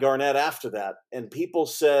we got Garnett after that. And people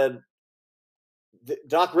said,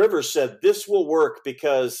 Doc Rivers said, this will work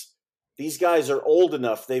because these guys are old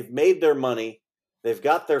enough. They've made their money. They've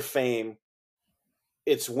got their fame.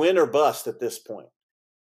 It's win or bust at this point.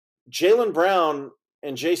 Jaylen Brown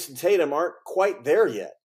and Jason Tatum aren't quite there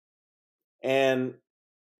yet. And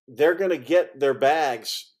they're going to get their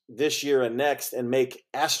bags this year and next and make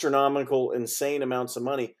astronomical, insane amounts of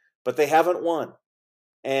money, but they haven't won.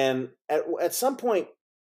 And at some point,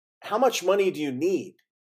 how much money do you need?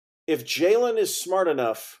 If Jaylen is smart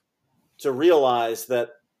enough to realize that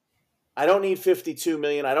I don't need 52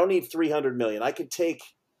 million, I don't need 300 million, I could take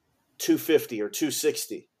 250 or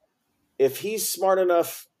 260. If he's smart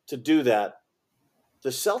enough to do that, the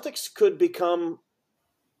Celtics could become,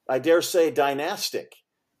 I dare say, dynastic.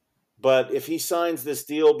 But if he signs this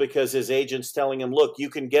deal because his agent's telling him, look, you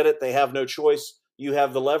can get it, they have no choice, you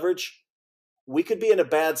have the leverage, we could be in a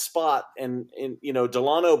bad spot. And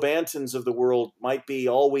Delano Bantons of the world might be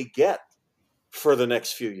all we get for the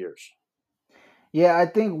next few years. Yeah, I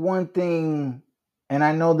think one thing, and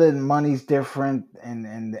I know that money's different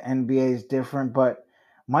and the NBA is different, but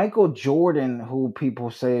Michael Jordan, who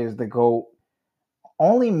people say is the GOAT,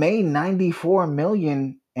 only made $94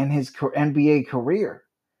 million in his NBA career.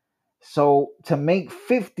 So to make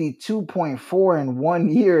 52.4 in 1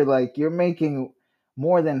 year, like you're making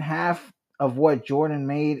more than half of what Jordan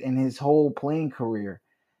made in his whole playing career.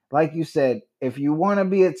 Like you said, if you want to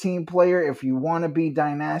be a team player, if you want to be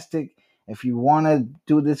dynastic, if you want to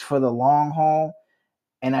do this for the long haul,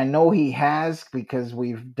 and I know he has because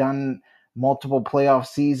we've done multiple playoff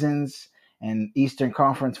seasons and Eastern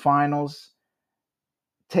Conference Finals,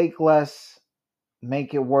 take less,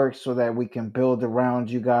 make it work so that we can build around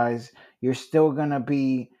you guys. You're still going to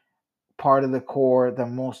be part of the core, the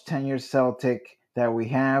most tenured Celtic that we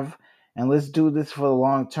have. And let's do this for the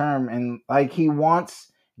long term. And like he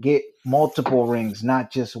wants, get multiple rings,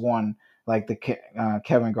 not just one, like the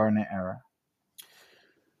Kevin Garnett era.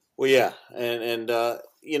 Well, yeah. And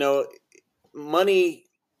money,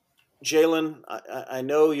 Jaylen, I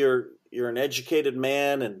know you're an educated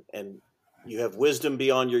man and you have wisdom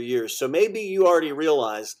beyond your years. So maybe you already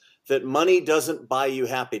realize that money doesn't buy you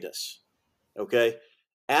happiness. Okay?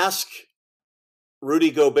 Ask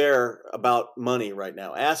Rudy Gobert about money right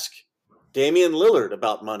now. Ask Damian Lillard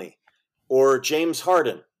about money, or James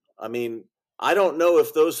Harden. I mean, I don't know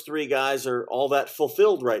if those three guys are all that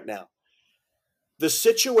fulfilled right now. The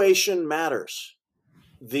situation matters.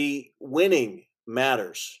 The winning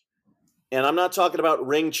matters. And I'm not talking about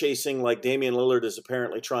ring chasing like Damian Lillard is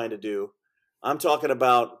apparently trying to do. I'm talking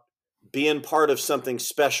about being part of something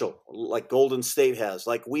special like Golden State has,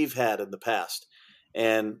 like we've had in the past.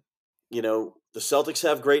 And, the Celtics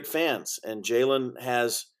have great fans, and Jaylen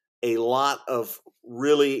has a lot of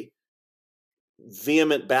really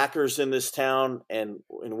vehement backers in this town, and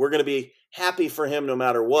we're going to be happy for him no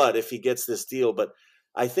matter what if he gets this deal. But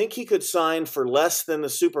I think he could sign for less than the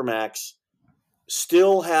Supermax,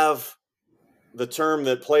 still have the term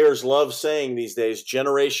that players love saying these days,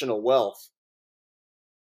 generational wealth.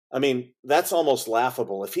 I mean, that's almost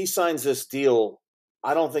laughable. If he signs this deal,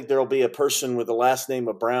 I don't think there'll be a person with the last name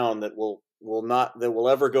of Brown that will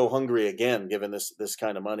ever go hungry again, given this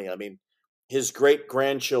kind of money. I mean, his great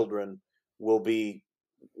grandchildren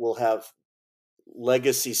will have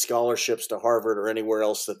legacy scholarships to Harvard or anywhere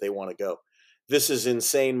else that they want to go. This is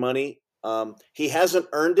insane money. He hasn't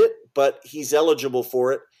earned it, but he's eligible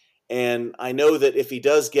for it. And I know that if he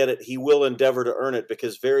does get it, he will endeavor to earn it,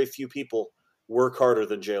 because very few people work harder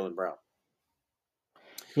than Jaylen Brown.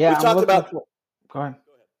 Yeah, We've talked about. Go ahead.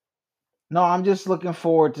 No, I'm just looking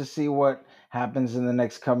forward to see what happens in the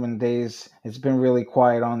next coming days. It's been really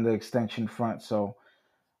quiet on the extension front, so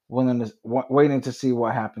waiting to see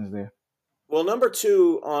what happens there. Well, number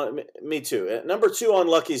two on me too. Number two on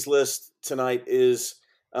Lucky's list tonight is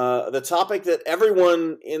the topic that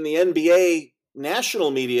everyone in the NBA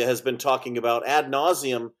national media has been talking about ad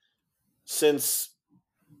nauseum since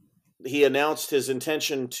he announced his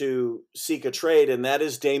intention to seek a trade, and that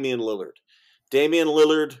is Damian Lillard. Damian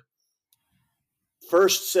Lillard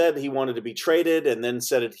first said he wanted to be traded, and then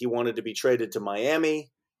said he wanted to be traded to Miami,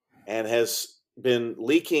 and has been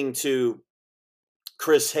leaking to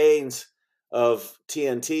Chris Haynes of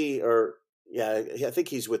TNT, or yeah, I think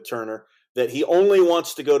he's with Turner, that he only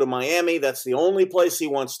wants to go to Miami. That's the only place he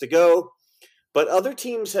wants to go. But other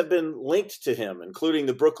teams have been linked to him, including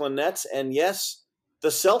the Brooklyn Nets and, yes, the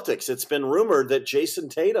Celtics. It's been rumored that Jason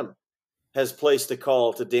Tatum has placed a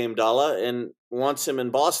call to Dame Dalla and wants him in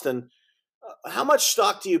Boston. How much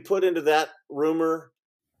stock do you put into that rumor?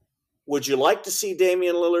 Would you like to see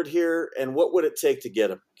Damian Lillard here, and what would it take to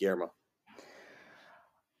get him, Guillermo?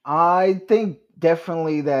 I think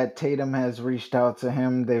definitely that Tatum has reached out to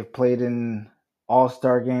him. They've played in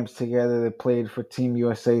all-star games together. They played for Team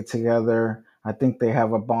USA together. I think they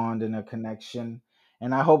have a bond and a connection.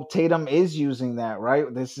 And I hope Tatum is using that,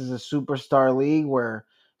 right? This is a superstar league where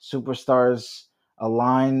superstars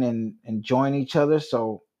align and join each other.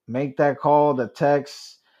 So make that call, the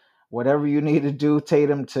text, whatever you need to do,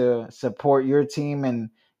 Tatum, to support your team and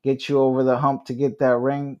get you over the hump to get that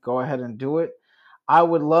ring. Go ahead and do it. I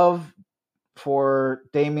would love for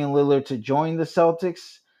Damian Lillard to join the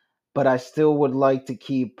Celtics, but I still would like to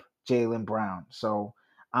keep Jaylen Brown. So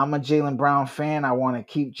I'm a Jaylen Brown fan. I want to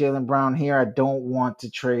keep Jaylen Brown here. I don't want to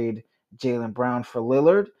trade Jaylen Brown for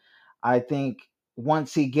Lillard. I think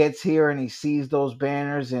once he gets here and he sees those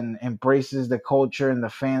banners and embraces the culture and the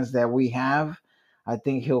fans that we have, I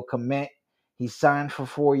think he'll commit. He signed for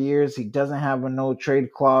 4 years. He doesn't have a no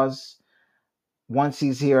trade clause. Once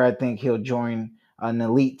he's here, I think he'll join an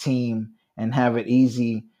elite team and have it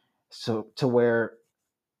easy, so to where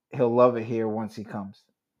he'll love it here once he comes.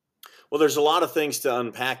 Well, there's a lot of things to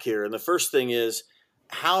unpack here. And the first thing is,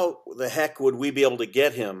 how the heck would we be able to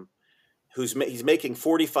get him? He's making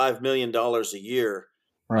 $45 million a year.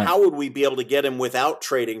 Right. How would we be able to get him without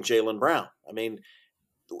trading Jaylen Brown? I mean,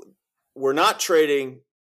 we're not trading.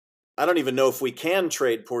 I don't even know if we can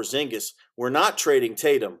trade Porzingis. We're not trading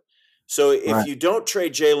Tatum. So if you don't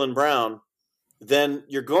trade Jaylen Brown, then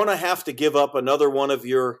you're going to have to give up another one of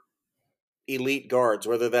your elite guards,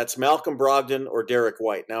 whether that's Malcolm Brogdon or Derek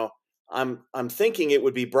White. Now, I'm thinking it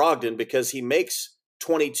would be Brogdon because he makes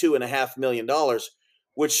 $22.5 million,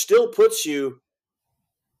 which still puts you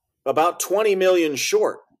about $20 million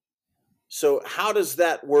short. So how does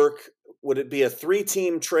that work? Would it be a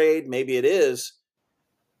 3-team trade? Maybe it is.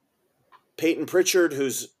 Peyton Pritchard,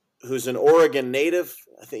 who's an Oregon native,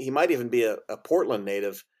 I think he might even be a Portland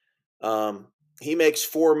native. He makes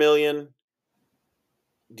 $4 million.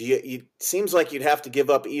 It seems like you'd have to give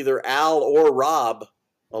up either Al or Rob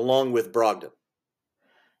along with Brogdon.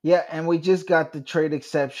 Yeah, and we just got the trade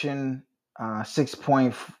exception,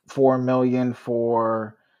 $6.4 million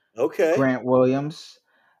for Grant Williams.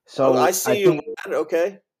 So I see you.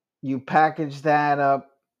 Okay. You package that up.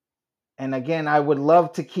 And again, I would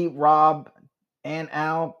love to keep Rob and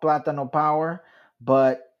Al Platano Power,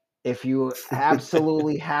 but if you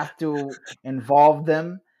absolutely have to involve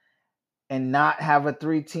them and not have a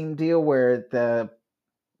 3-team deal where the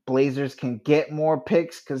Blazers can get more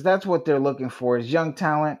picks, because that's what they're looking for, is young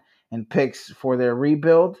talent and picks for their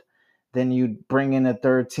rebuild, then you bring in a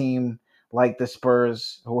 3rd team like the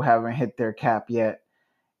Spurs, who haven't hit their cap yet,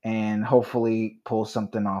 and hopefully pull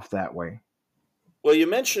something off that way. Well, you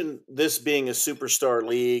mentioned this being a superstar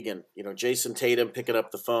league and, Jason Tatum picking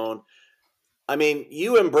up the phone. I mean,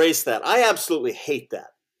 you embrace that. I absolutely hate that.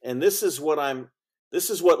 And this is what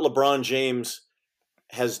LeBron James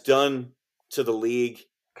has done to the league.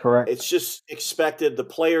 Correct. It's just expected. The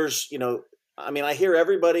players, I hear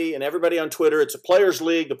everybody on Twitter, it's a players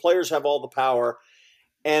league. The players have all the power.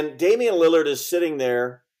 And Damian Lillard is sitting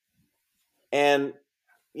there and,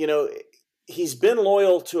 he's been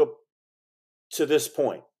loyal to this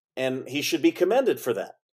point, and he should be commended for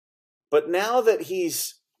that. But now that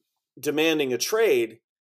he's demanding a trade,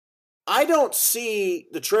 I don't see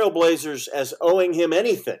the Trailblazers as owing him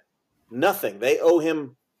anything. Nothing. They owe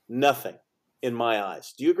him nothing in my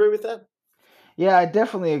eyes. Do you agree with that? Yeah, I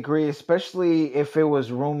definitely agree, especially if it was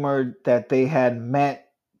rumored that they had met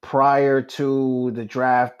prior to the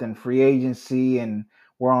draft and free agency and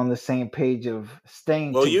were on the same page of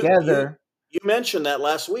staying together. You mentioned that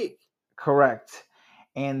last week. Correct.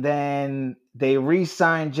 And then they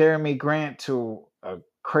re-signed Jeremy Grant to a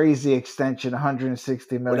crazy extension,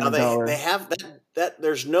 $160 million. Now they have that.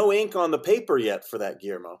 There's no ink on the paper yet for that,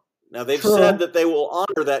 Guillermo. Now they've said that they will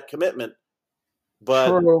honor that commitment,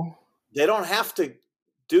 but they don't have to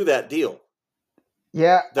do that deal.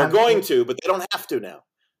 Yeah, they're going to, but they don't have to now,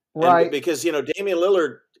 right? And because Damian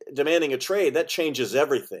Lillard demanding a trade, that changes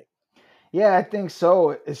everything. Yeah, I think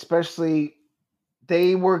so. Especially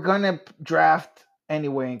they were gonna draft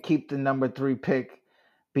anyway and keep the number 3 pick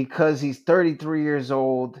because he's 33 years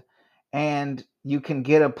old, and you can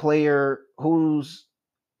get a player who's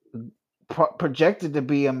projected to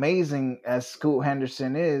be amazing, as Scoot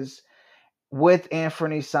Henderson is, with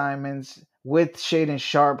Anthony Simons, with Shaden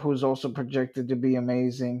Sharp, who's also projected to be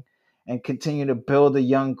amazing, and continue to build a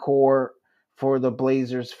young core for the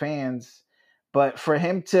Blazers fans. But for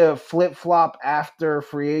him to flip flop after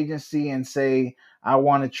free agency and say, I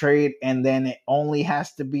want to trade, and then it only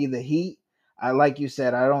has to be the Heat, like you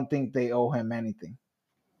said, I don't think they owe him anything.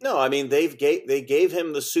 No, I mean they gave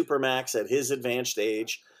him the supermax at his advanced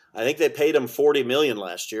age. I think they paid him $40 million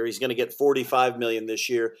last year. He's going to get $45 million this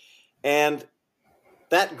year, and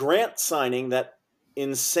that Grant signing, that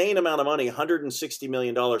insane amount of money, $160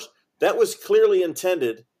 million, that was clearly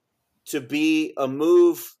intended to be a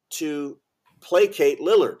move to placate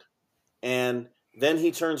Lillard. And then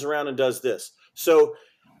he turns around and does this. So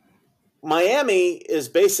Miami is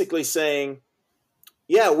basically saying,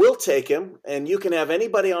 yeah, we'll take him, and you can have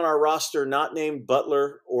anybody on our roster not named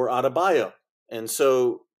Butler or Adebayo. And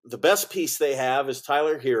so the best piece they have is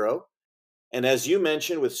Tyler Hero. And as you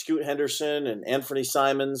mentioned, with Scoot Henderson and Anthony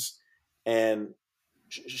Simons and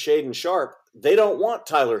Shaden Sharp, they don't want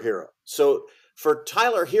Tyler Hero. So for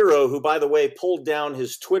Tyler Hero, who, by the way, pulled down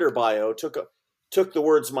his Twitter bio, took the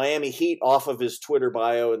words Miami Heat off of his Twitter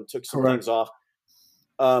bio and took some things off,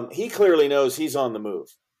 he clearly knows he's on the move.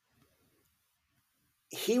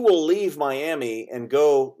 He will leave Miami and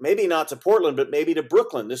go maybe not to Portland, but maybe to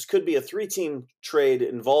Brooklyn. This could be a 3-team trade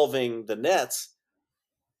involving the Nets.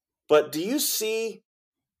 But do you see,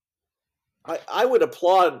 I would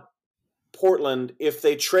applaud Portland if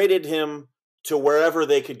they traded him to wherever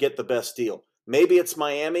they could get the best deal. Maybe it's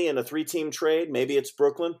Miami in a 3-team trade. Maybe it's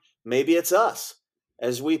Brooklyn. Maybe it's us.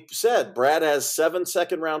 As we said, Brad has 7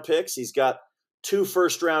 second-round picks. He's got 2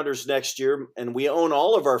 first-rounders next year, and we own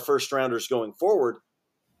all of our first-rounders going forward.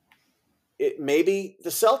 Maybe the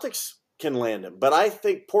Celtics can land him. But I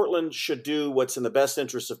think Portland should do what's in the best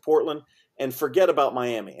interest of Portland and forget about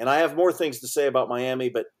Miami. And I have more things to say about Miami,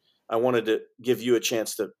 but I wanted to give you a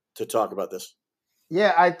chance to talk about this.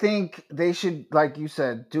 Yeah, I think they should, like you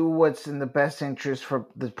said, do what's in the best interest for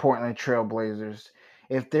the Portland Trail Blazers.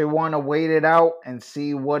 If they want to wait it out and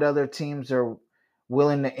see what other teams are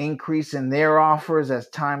willing to increase in their offers as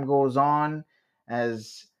time goes on,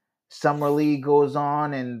 as Summer League goes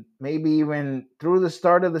on, and maybe even through the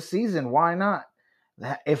start of the season, why not?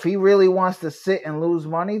 If he really wants to sit and lose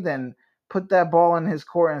money, then put that ball in his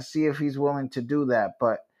court and see if he's willing to do that.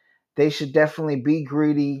 But they should definitely be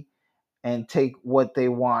greedy and take what they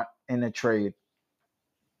want in a trade.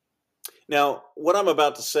 Now, what I'm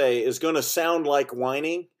about to say is going to sound like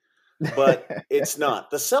whining, but it's not.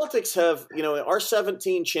 The Celtics have, our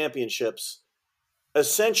 17 championships,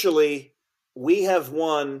 essentially, we have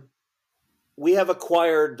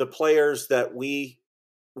acquired the players that we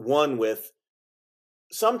won with.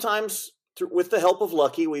 Sometimes with the help of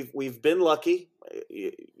lucky. We've been lucky,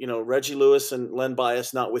 Reggie Lewis and Len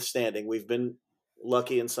Bias notwithstanding. We've been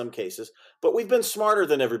lucky in some cases, but we've been smarter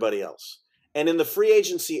than everybody else. And in the free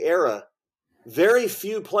agency era, very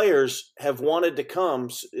few players have wanted to come,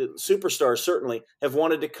 superstars certainly, have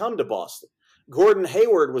wanted to come to Boston. Gordon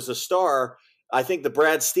Hayward was a star. I think the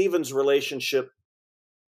Brad Stevens relationship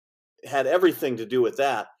had everything to do with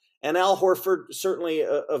that. And Al Horford, certainly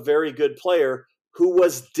a very good player who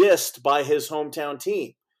was dissed by his hometown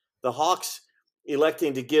team. The Hawks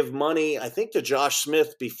electing to give money, I think, to Josh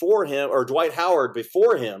Smith before him, or Dwight Howard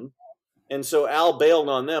before him. And so Al bailed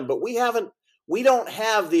on them. But we don't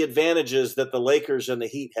have the advantages that the Lakers and the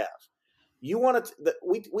Heat have.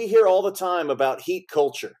 We hear all the time about Heat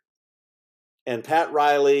culture and Pat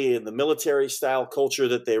Riley and the military style culture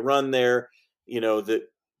that they run there, the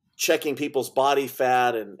checking people's body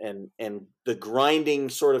fat and the grinding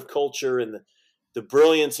sort of culture and the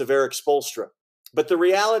brilliance of Eric Spoelstra. But the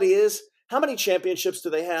reality is, how many championships do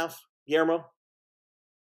they have, Guillermo?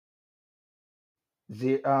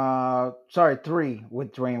 3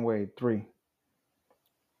 with Dwayne Wade. 3.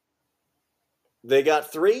 They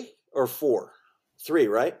got 3 or 4? 3,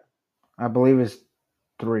 right? I believe it's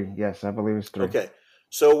 3. Yes, I believe it's 3. Okay.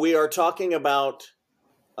 So we are talking about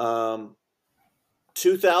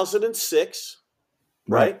 2006,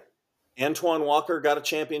 right? Antoine Walker got a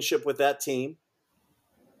championship with that team.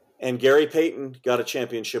 And Gary Payton got a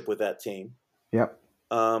championship with that team. Yep.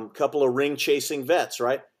 Couple of ring-chasing vets,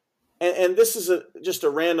 right? And this is just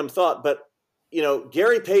a random thought, but,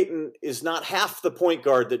 Gary Payton is not half the point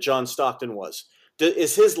guard that John Stockton was.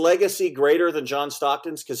 Is his legacy greater than John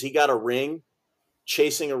Stockton's because he got a ring,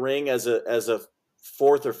 chasing a ring as a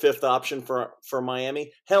 4th or 5th option for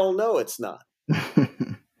Miami? Hell no, it's not.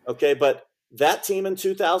 Okay, but that team in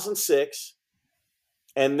 2006,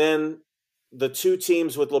 and then the two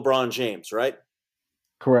teams with LeBron James, right?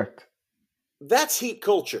 Correct. That's Heat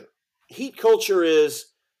culture. Heat culture is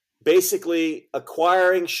basically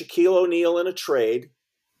acquiring Shaquille O'Neal in a trade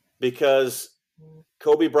because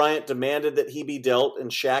Kobe Bryant demanded that he be dealt,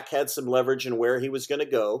 and Shaq had some leverage in where he was going to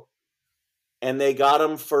go. And they got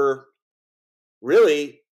him for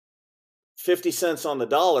really 50 cents on the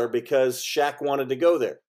dollar because Shaq wanted to go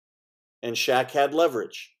there. And Shaq had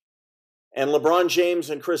leverage. And LeBron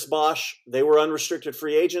James and Chris Bosh, they were unrestricted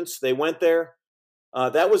free agents. They went there.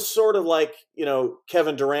 That was sort of like,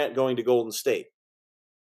 Kevin Durant going to Golden State.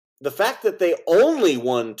 The fact that they only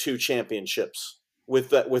won 2 championships with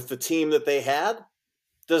the team that they had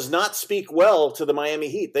does not speak well to the Miami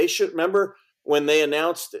Heat. They should remember when they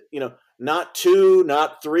announced, not 2,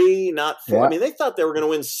 not 3, not 4. Yeah. I mean, they thought they were going to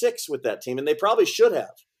win 6 with that team, and they probably should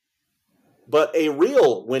have. But a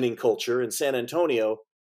real winning culture in San Antonio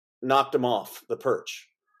knocked them off the perch.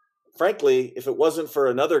 Frankly, if it wasn't for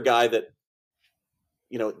another guy that,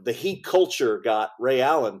 the Heat culture got, Ray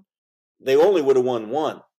Allen, they only would have won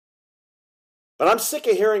 1. But I'm sick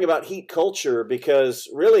of hearing about Heat culture because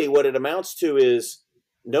really what it amounts to is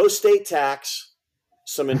no state tax,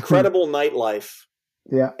 some incredible nightlife.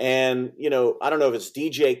 Yeah. And, I don't know if it's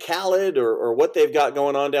DJ Khaled or what they've got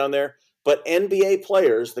going on down there, but NBA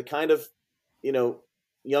players, the kind of,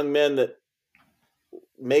 young men that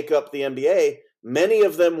make up the NBA, many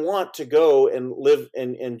of them want to go and live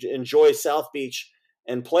and enjoy South Beach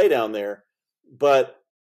and play down there, but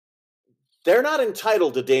they're not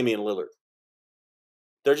entitled to Damian Lillard.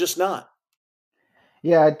 They're just not.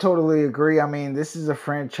 Yeah, I totally agree. I mean, this is a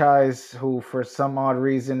franchise who, for some odd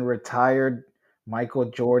reason, retired Michael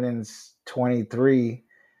Jordan's 23,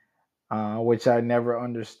 which I never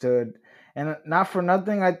understood. And not for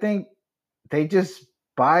nothing, I think they just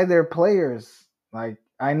buy their players. Like,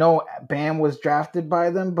 I know Bam was drafted by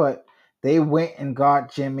them, but they went and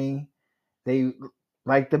got Jimmy. They,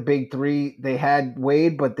 like the big three, they had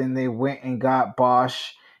Wade, but then they went and got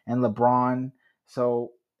Bosh and LeBron.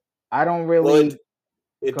 So I don't really. Well,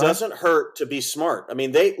 it doesn't hurt to be smart. I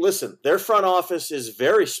mean, their front office is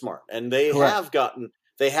very smart, and they Correct.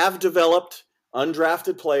 have developed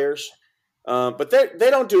undrafted players, but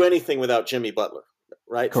they don't do anything without Jimmy Butler,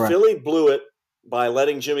 right? Correct. Philly blew it by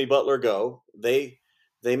letting Jimmy Butler go. They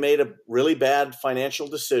made a really bad financial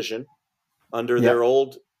decision under their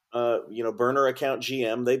old, burner account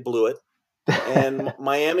GM. They blew it, and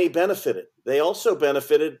Miami benefited. They also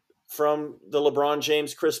benefited from the LeBron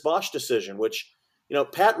James, Chris Bosh decision, which,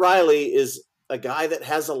 Pat Riley is a guy that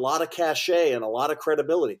has a lot of cachet and a lot of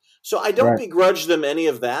credibility. So I don't begrudge them any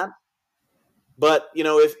of that. But,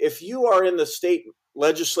 if you are in the state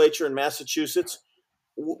legislature in Massachusetts,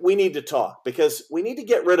 we need to talk because we need to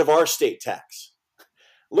get rid of our state tax.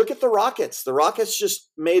 Look at the Rockets. The Rockets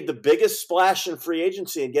just made the biggest splash in free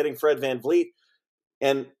agency in getting Fred VanVleet,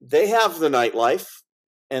 and they have the nightlife,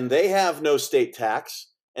 and they have no state tax,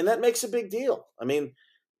 and that makes a big deal. I mean,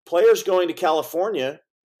 players going to California,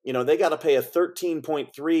 they got to pay a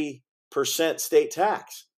 13.3% state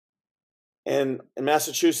tax. And in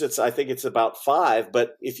Massachusetts, I think it's about 5%.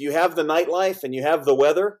 But if you have the nightlife and you have the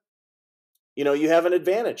weather, you have an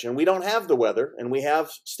advantage. And we don't have the weather, and we have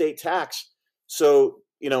state tax. So,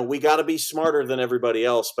 we got to be smarter than everybody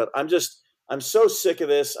else. But I'm so sick of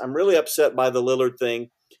this. I'm really upset by the Lillard thing.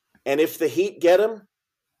 And if the Heat get him,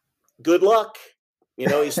 good luck.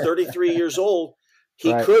 He's 33 years old.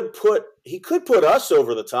 He could put us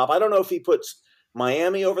over the top. I don't know if he puts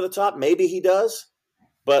Miami over the top. Maybe he does.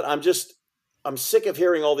 But I'm sick of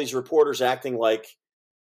hearing all these reporters acting like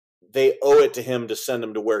they owe it to him to send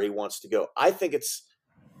him to where he wants to go. I think it's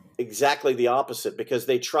exactly the opposite because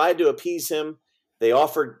they tried to appease him. They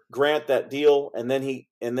offered Grant that deal, and then he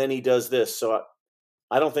does this. So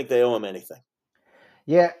I don't think they owe him anything.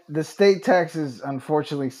 Yeah, the state tax is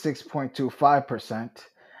unfortunately 6.25%.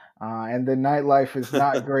 And the nightlife is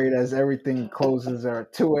not great as everything closes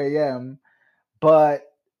at 2 a.m. But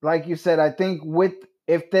like you said, I think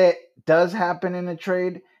if that does happen in a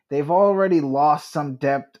trade, they've already lost some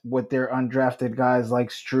depth with their undrafted guys like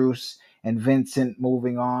Strus and Vincent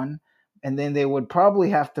moving on. And then they would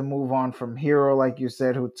probably have to move on from Hero, like you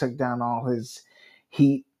said, who took down all his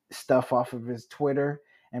Heat stuff off of his Twitter,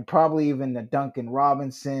 and probably even the Duncan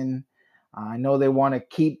Robinson. I know they want to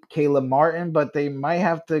keep Caleb Martin, but they might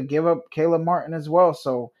have to give up Caleb Martin as well.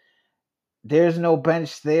 So there's no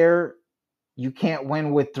bench there. You can't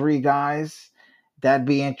win with 3 guys. That'd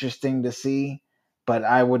be interesting to see. But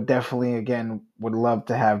I would definitely, again, would love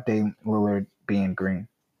to have Dame Lillard being green.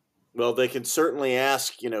 Well, they can certainly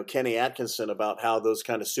ask, Kenny Atkinson about how those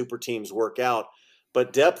kind of super teams work out.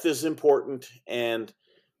 But depth is important, and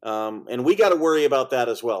And we got to worry about that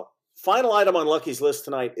as well. Final item on Lucky's list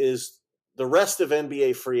tonight is the rest of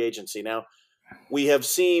NBA free agency. Now, we have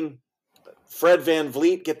seen Fred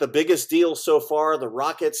VanVleet get the biggest deal so far. The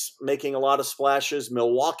Rockets making a lot of splashes.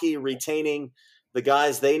 Milwaukee retaining the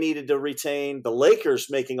guys they needed to retain. The Lakers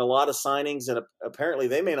making a lot of signings, and apparently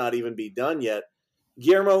they may not even be done yet.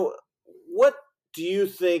 Guillermo, what do you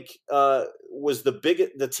think was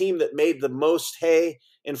the team that made the most hay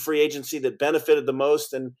in free agency, that benefited the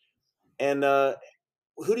most, and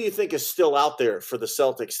who do you think is still out there for the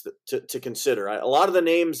Celtics to consider? A lot of the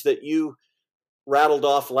names that you rattled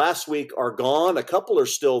off last week are gone. A couple are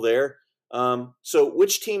still there. So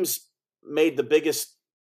which teams made the biggest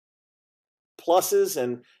pluses,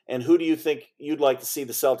 and who do you think you'd like to see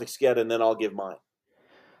the Celtics get? And then I'll give mine.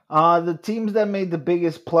 The teams that made the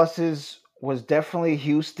biggest pluses was definitely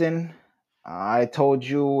Houston. I told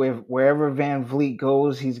you if wherever Van Vliet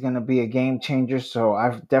goes, he's going to be a game changer. So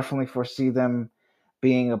I definitely foresee them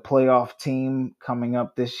being a playoff team coming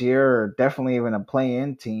up this year, or definitely even a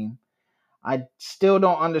play-in team. I still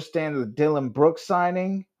don't understand the Dylan Brooks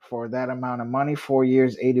signing for that amount of money, 4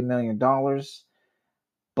 years, $80 million.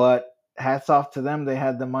 But hats off to them. They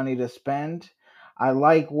had the money to spend. I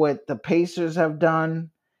like what the Pacers have done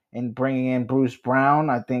in bringing in Bruce Brown.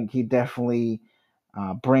 I think he definitely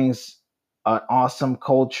brings an awesome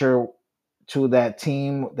culture to that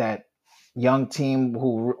team, that young team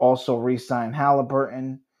who also re-signed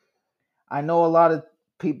Halliburton. I know a lot of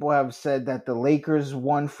people have said that the Lakers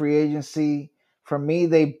won free agency. For me,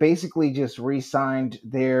 they basically just re-signed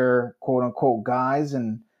their quote-unquote guys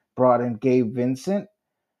and brought in Gabe Vincent.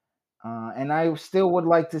 And I still would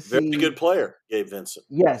like to Very see. good player, Gabe Vincent.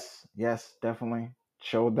 Yes, definitely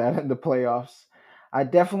showed that in the playoffs. I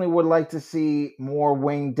definitely would like to see more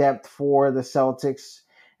wing depth for the Celtics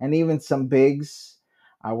and even some bigs.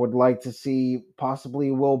 I would like to see possibly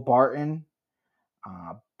Will Barton,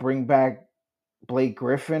 bring back Blake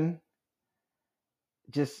Griffin,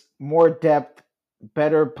 just more depth,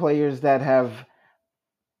 better players that have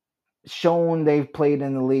shown they've played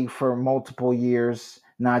in the league for multiple years,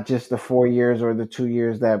 not just the 4 years or the 2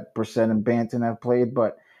 years that Brissett and Banton have played,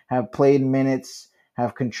 but have played minutes,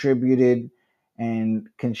 have contributed, and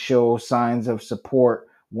can show signs of support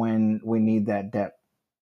when we need that depth.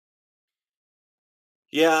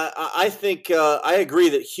 Yeah, I think I agree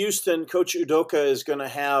that Houston, Coach Udoka is going to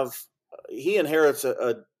have, he inherits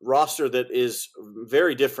a roster that is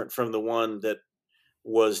very different from the one that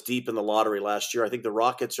was deep in the lottery last year. I think the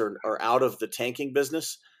Rockets are out of the tanking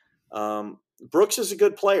business. Brooks is a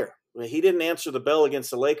good player. He didn't answer the bell against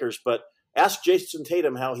the Lakers, but ask Jason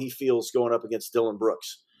Tatum how he feels going up against Dylan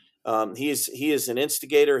Brooks. He is an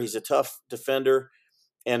instigator. He's a tough defender.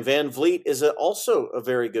 And Van Vliet is also a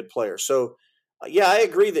very good player. So, yeah, I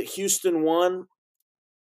agree that Houston won.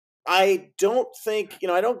 I don't think,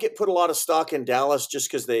 I don't put a lot of stock in Dallas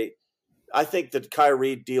just because I think the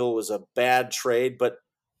Kyrie deal was a bad trade, but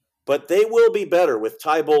they will be better with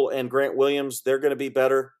Tybalt and Grant Williams. They're going to be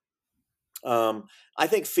better. I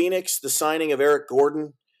think Phoenix, the signing of Eric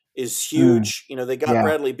Gordon is huge. They got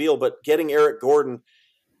Bradley Beal, but getting Eric Gordon,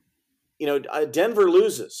 Denver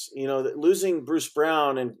loses. Losing Bruce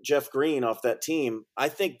Brown and Jeff Green off that team, I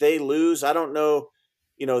think they lose. I don't know.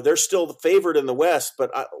 They're still the favorite in the West,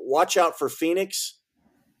 but watch out for Phoenix.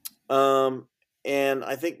 And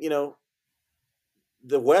I think,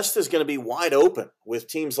 the West is going to be wide open with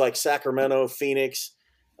teams like Sacramento, Phoenix,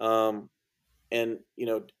 and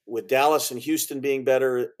with Dallas and Houston being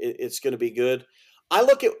better, it's going to be good. I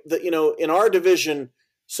look at in our division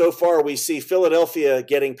so far, we see Philadelphia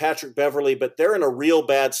getting Patrick Beverley, but they're in a real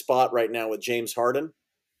bad spot right now with James Harden.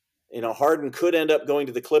 Harden could end up going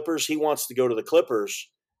to the Clippers. He wants to go to the Clippers.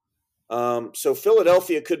 So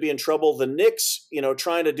Philadelphia could be in trouble. The Knicks,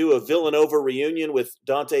 trying to do a Villanova reunion with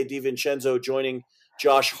Dante DiVincenzo joining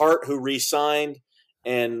Josh Hart, who re-signed,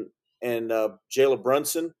 and Jalen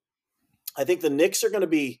Brunson. I think the Knicks are going to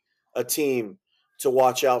be a team to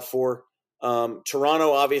watch out for.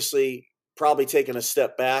 Toronto, obviously, probably taking a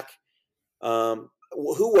step back. Who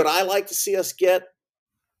would I like to see us get?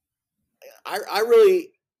 I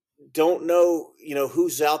really don't know,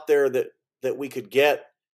 who's out there that we could get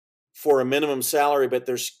for a minimum salary, but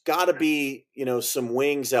there's got to be, some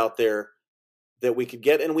wings out there that we could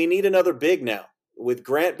get. And we need another big now. With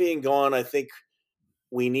Grant being gone, I think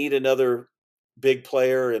we need another big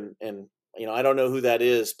player. And I don't know who that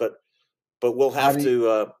is, but we'll have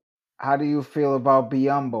to. How do you feel about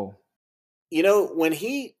Biyombo? When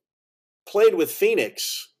he played with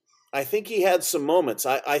Phoenix, I think he had some moments.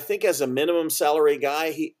 I think as a minimum salary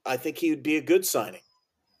guy, I think he would be a good signing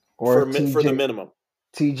for the minimum.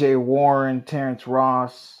 T.J. Warren, Terrence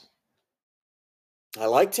Ross. I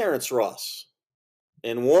like Terrence Ross.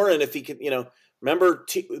 And Warren, if he could, remember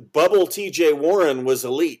Bubble TJ Warren was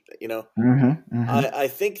elite. I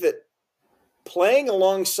think that playing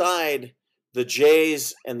alongside the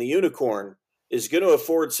Jays and the Unicorn is going to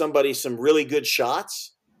afford somebody some really good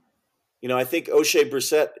shots. I think O'Shea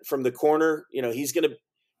Brissett from the corner, he's going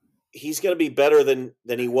to be better than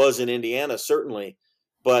he was in Indiana, certainly.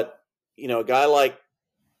 But, a guy like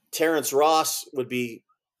Terrence Ross would be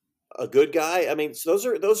a good guy. I mean, so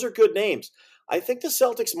those are good names. I think the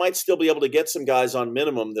Celtics might still be able to get some guys on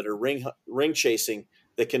minimum that are ring chasing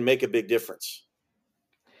that can make a big difference.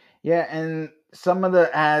 Yeah, and some of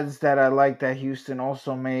the ads that I like that Houston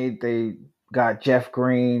also made, they got Jeff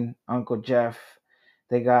Green, Uncle Jeff.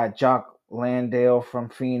 They got Jock Landale from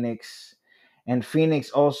Phoenix. And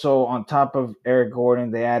Phoenix also, on top of Eric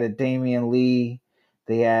Gordon, they added Damian Lee.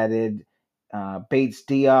 They added Bates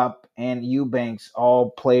Diop and Eubanks,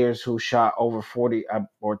 all players who shot over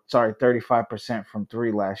 35% from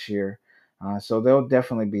three last year. So they'll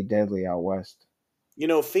definitely be deadly out west.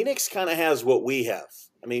 Phoenix kind of has what we have.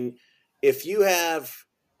 I mean, if you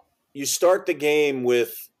start the game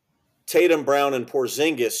with Tatum, Brown, and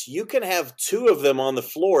Porzingis, you can have two of them on the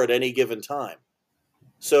floor at any given time.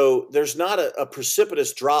 So there's not a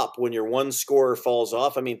precipitous drop when your one scorer falls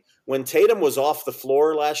off. I mean, when Tatum was off the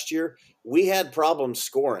floor last year, we had problems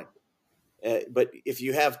scoring. But if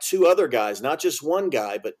you have two other guys, not just one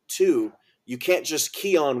guy, but two, you can't just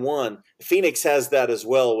key on one. Phoenix has that as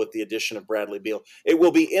well with the addition of Bradley Beal. It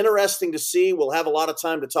will be interesting to see. We'll have a lot of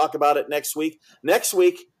time to talk about it next week. Next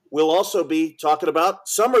week, we'll also be talking about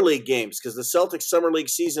Summer League games because the Celtics Summer League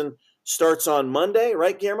season starts on Monday,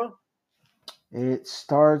 right, Guillermo? It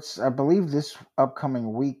starts, I believe, this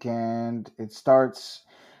upcoming weekend. It starts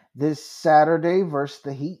this Saturday versus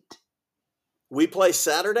the Heat. We play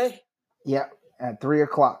Saturday? Yeah, at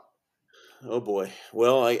 3:00. Oh, boy.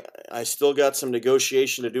 Well, I still got some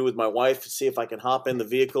negotiation to do with my wife to see if I can hop in the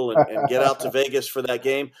vehicle and get out to Vegas for that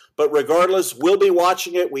game. But regardless, we'll be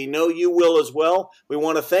watching it. We know you will as well. We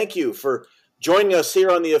want to thank you for joining us here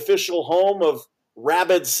on the official home of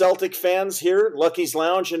rabid Celtic fans here, Lucky's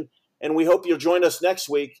Lounge, and we hope you'll join us next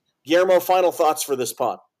week. Guillermo, final thoughts for this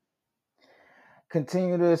pod.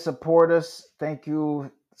 Continue to support us. Thank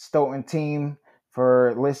you, Stoughton team,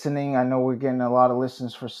 for listening. I know we're getting a lot of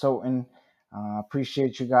listens for Stoughton.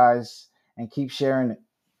 Appreciate you guys, and keep sharing it.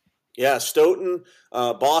 Yeah, Stoughton,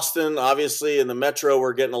 Boston, obviously, in the metro,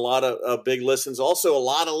 we're getting a lot of big listens. Also, a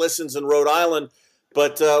lot of listens in Rhode Island.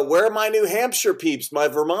 But where are my New Hampshire peeps, my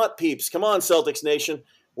Vermont peeps? Come on, Celtics Nation.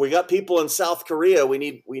 We got people in South Korea. We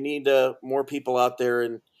need more people out there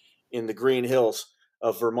in the Green Hills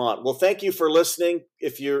of Vermont. Well, thank you for listening.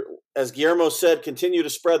 If you're, as Guillermo said, continue to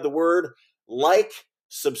spread the word, like,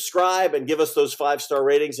 subscribe, and give us those 5-star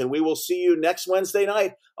ratings. And we will see you next Wednesday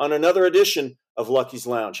night on another edition of Lucky's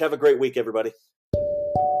Lounge. Have a great week, everybody.